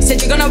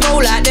 Said you're gonna roll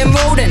like them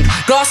rolling.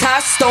 Glass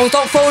house, stones,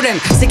 don't fold them.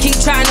 So keep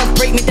trying to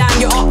break me down,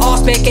 your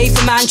arse bare gay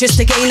for man just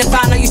to gain a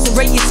fan. I used to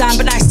rate your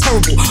sound, but that's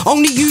terrible.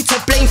 Only you to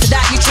blame for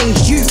that, you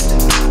changed you.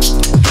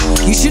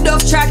 You should have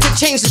tried to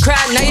change the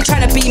crowd. Now you're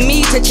trying to beat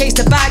me to chase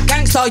the bad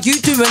gangster.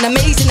 You do an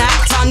amazing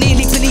act, I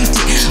nearly believed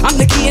it. I'm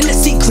the key and the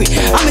secret,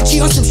 I'm a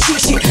G on some street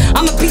shit.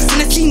 I'm a beast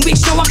in the scene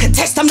which no one can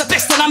test. I'm the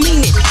best and I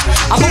mean it.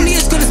 I'm only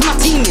as good as my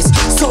team is,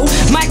 so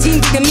my team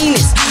be the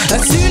meanest.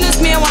 As soon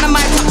as me and one of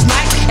my touch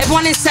mic,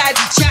 everyone inside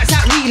shouts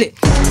out reel it.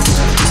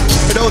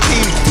 No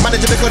team,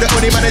 manager because the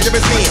only manager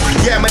is me.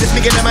 Yeah, man, it's me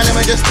and the man, I'm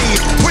just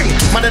Steve. Wing,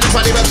 man, and the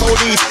party was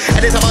police.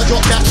 And this time I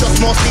drop that's just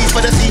more sleeves for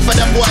the sea. For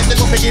them boys, they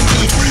go picking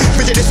teeth.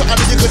 Vision is something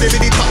you could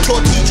really touch or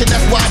teach, and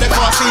that's why they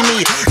can't see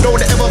me. Don't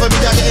let them over me,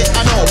 I get it,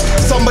 I know.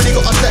 Somebody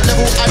got a set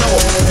level, I know.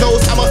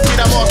 Knows I must be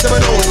the master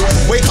of those.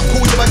 Wake up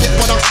cool, if I get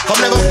one up. I'm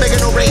never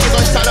begging no ratings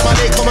on style of my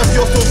day. Come and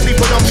feel so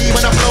sleeping on me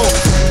when I flow.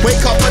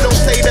 Wake up, I don't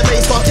say the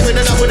bass, start doing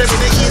it up with a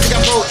really easy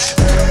approach.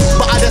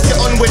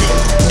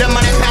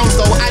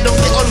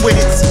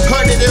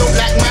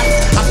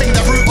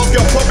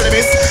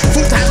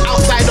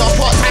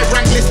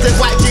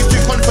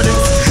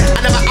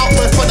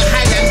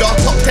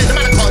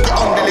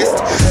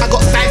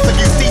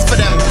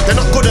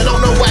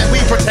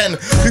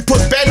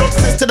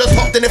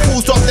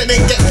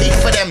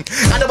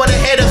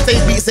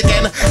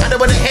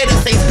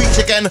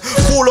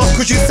 fall off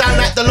cause you sound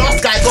like the last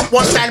guy. Got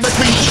one stand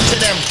between each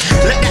of them.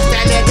 Let that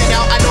stand there, get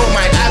out, I don't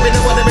mind. I've been the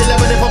one of 11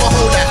 for my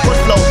whole life. Good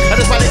flow, I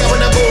just wanna go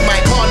in the gold, my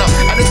corner.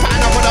 I just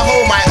pattern up on the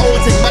whole, my old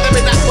thing. But I've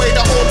been that way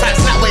the whole time,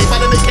 slap way.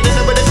 But I've been kidding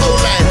them with the cold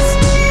lines.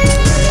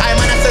 I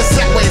man, I said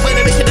slap way. When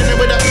I've been kidding them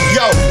with the,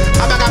 yo,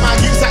 I got my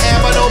use I air,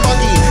 but no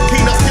buggy.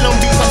 Clean up still on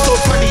beats, I'm so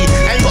funny.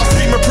 I ain't got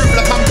scream and proof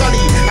like I'm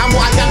gully. I'm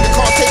what I am, they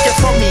can't take it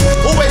from me.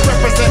 Always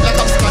represent like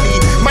I'm Scully.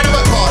 Man, I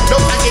work hard, no,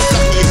 I ain't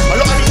lucky. A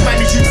lot of these man,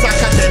 these youths I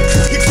can then.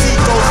 Hip C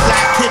goes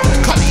like Kid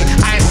Cudi.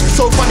 I'm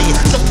so funny,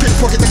 just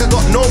pickpocket like I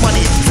got no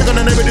money. They're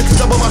gonna never do to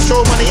double my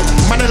show money.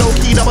 Man, I low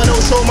key, double no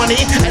show money.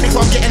 And if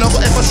I'm getting over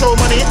if I show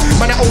money,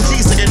 man, I OG,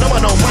 so they know I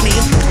know money.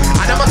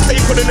 I never stay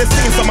put in the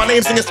scene, so my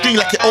name's in the screen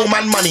like your old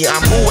man money.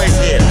 I'm always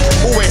here,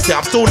 always here.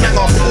 I'm still nang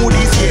after all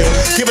these years.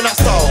 Giving up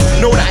style,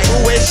 know that I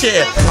always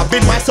share. I've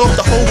been myself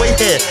the whole way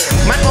here.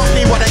 Man ask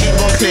me what I ain't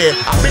gone clear.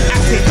 I've been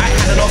active, I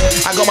had enough.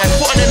 I got my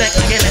foot on the neck,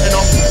 I ain't letting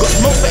off. Got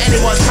smoke for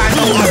anyone trying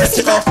to rip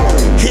it off.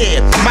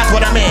 Here, man's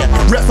what I'm here.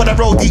 Rep for the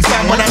road, deep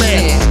fan when I'm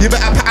here. You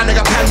better pat a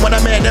nigga pan when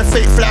I'm here. Them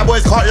fake fly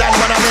boys can't land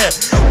when I'm here.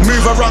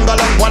 Move around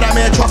along when I'm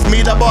here. Trust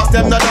me, the boss,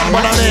 them the done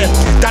when I'm here.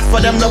 That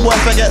for them, the boy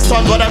forget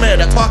sons when I'm here.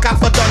 The talk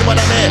out for done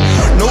when I'm here.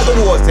 Know the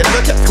wars, they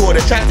never kept score.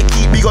 They tried to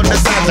keep me on the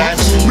sideline.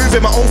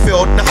 Moving my own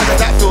field, now how does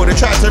that feel? They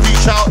tried to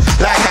reach out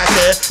like I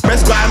care.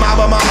 Best grime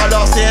album out of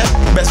last year.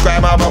 Best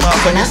grime album out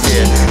for this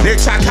year. They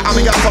tried to cut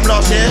me up from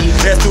last year.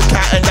 They're still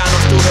counting down,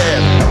 I'm still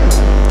here.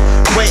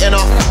 Waiting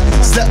up,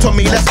 slept on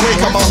me, let's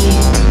wake 'em up.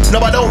 No,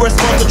 I don't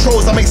respond to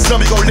trolls, I make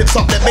slummy go lips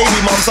up their baby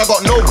mums. I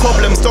got no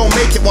problems, don't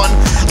make it one.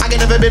 I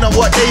ain't never been on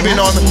what they been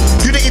on.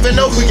 You didn't even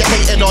know who you're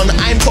hating on.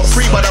 I'm top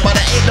 3, but I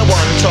ain't the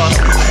one, trust.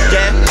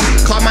 Yeah,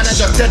 can't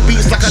manage just dead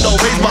beats like I don't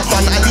raise my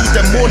son. I leave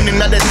them morning,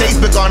 now their day's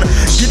begun.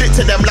 Give it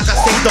to them like I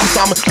saved them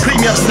some.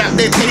 Premium snap,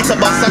 they pay to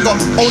bust. I got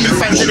only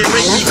fans that they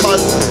rate me cause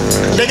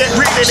they get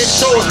reading in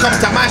shows, come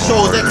to my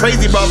shows, they're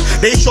crazy bruv.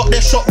 They shot their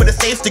shot with a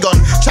safety gun.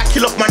 Try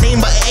kill off my name,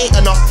 but it ain't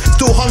enough.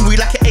 Still hungry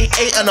like it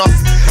ain't enough.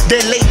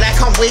 They're late like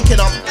I'm waking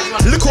up.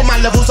 Look at my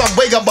levels, I'm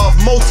way above.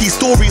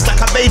 Multi-stories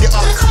like I made it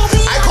up.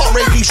 I can't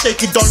really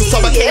shake it down, so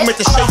I came here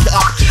to shake it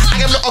up.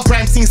 I am not a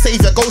grime scene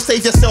savior, go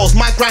save yourselves.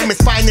 My grime is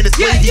fine in this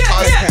wavy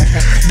cause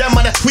them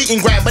man are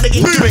tweeting grime, but they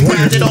ain't doing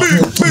grime. They don't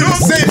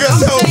save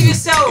yourself.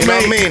 You know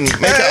what I mean?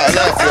 Make it out of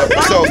life for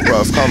yourself,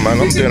 bruv. Come man,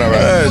 I'm doing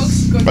alright.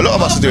 A lot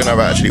of us are doing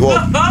alright actually. Well,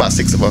 about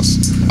 6 of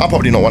us. I'm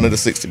probably not one of the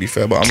 6 to be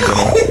fair, but I'm doing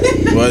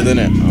alright. Well, done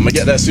it. I'm gonna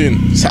get there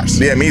soon.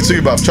 Yeah, me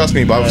too, bruv. Trust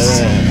me, bruv.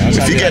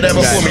 If you get there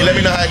before me, let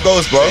me know how it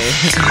goes, bruv.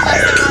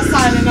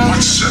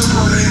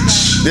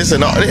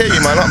 Listen, I hear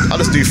you, man. I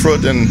just do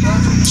fraud and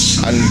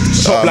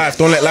chop life.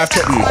 Don't let life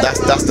chop you.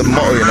 That's the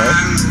motto, you know.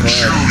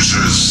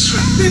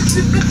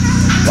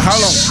 But how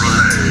long?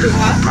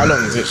 How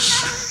long is it?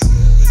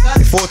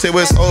 Before it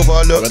was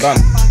over, look. We're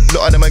done.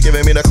 Look at them are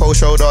giving me the cold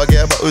shoulder,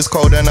 yeah, but who's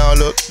colder now,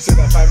 look.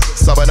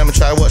 Some of them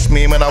try watch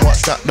me, when I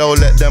watch that, don't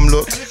let them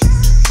look.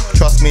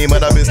 Trust me,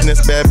 man, a business,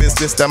 bare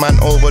business, the man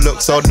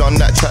overlook. So done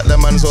that chat, the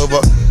man's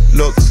over.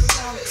 Look,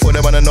 for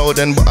they wanna know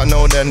then, but I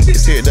know then. You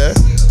see it there?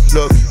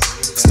 Look,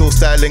 still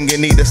styling, you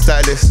need a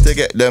stylist to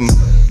get them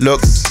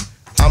looks.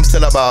 I'm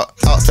still about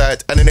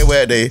outside and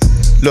anywhere they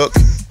look.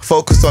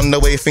 Focus on the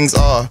way things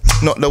are,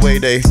 not the way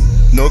they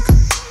look.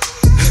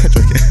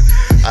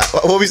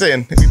 What are we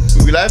saying?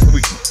 We live?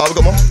 We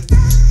got more?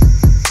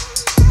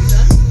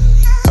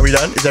 Are we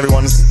done? Is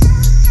everyone's...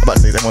 I'm about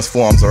to say everyone's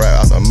forearms alright.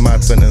 That's a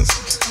mad sentence.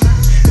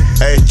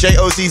 Hey,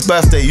 JOZ's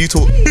birthday, you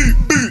talk.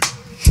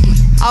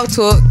 I'll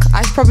talk.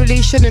 I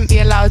probably shouldn't be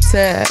allowed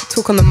to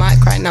talk on the mic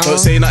right now. Don't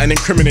say nothing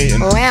incriminating.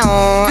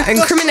 Well,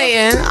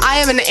 incriminating.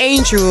 I am an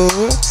angel.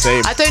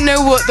 Same. I don't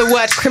know what the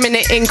word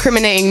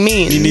incriminating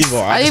means. Me neither.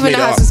 I don't even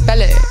know how to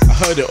spell it. I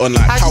heard it on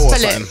like how Power to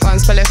spell it? Go on,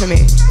 spell it for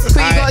me.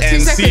 Quick, you got 2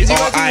 seconds.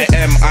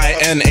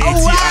 INCRIMINATING. Oh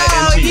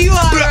wow, you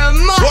are a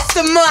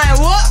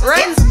mastermind. What?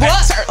 Renz, what?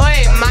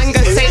 Oi,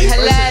 Manga, say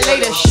Hilare,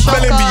 Lady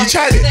Shocker. You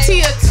tried it.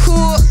 Tia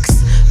Talks.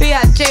 We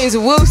had James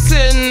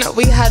Wilson,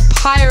 we had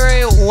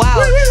Pyro.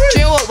 Wow. Do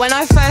you know what? When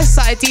I first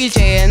started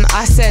DJing,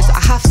 I said I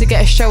have to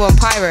get a show on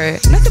Pyro.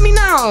 Look at me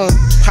now.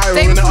 Pyro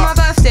Day before my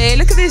birthday.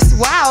 Look at this.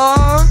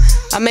 Wow.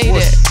 I made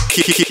it.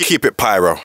 Keep it Pyro.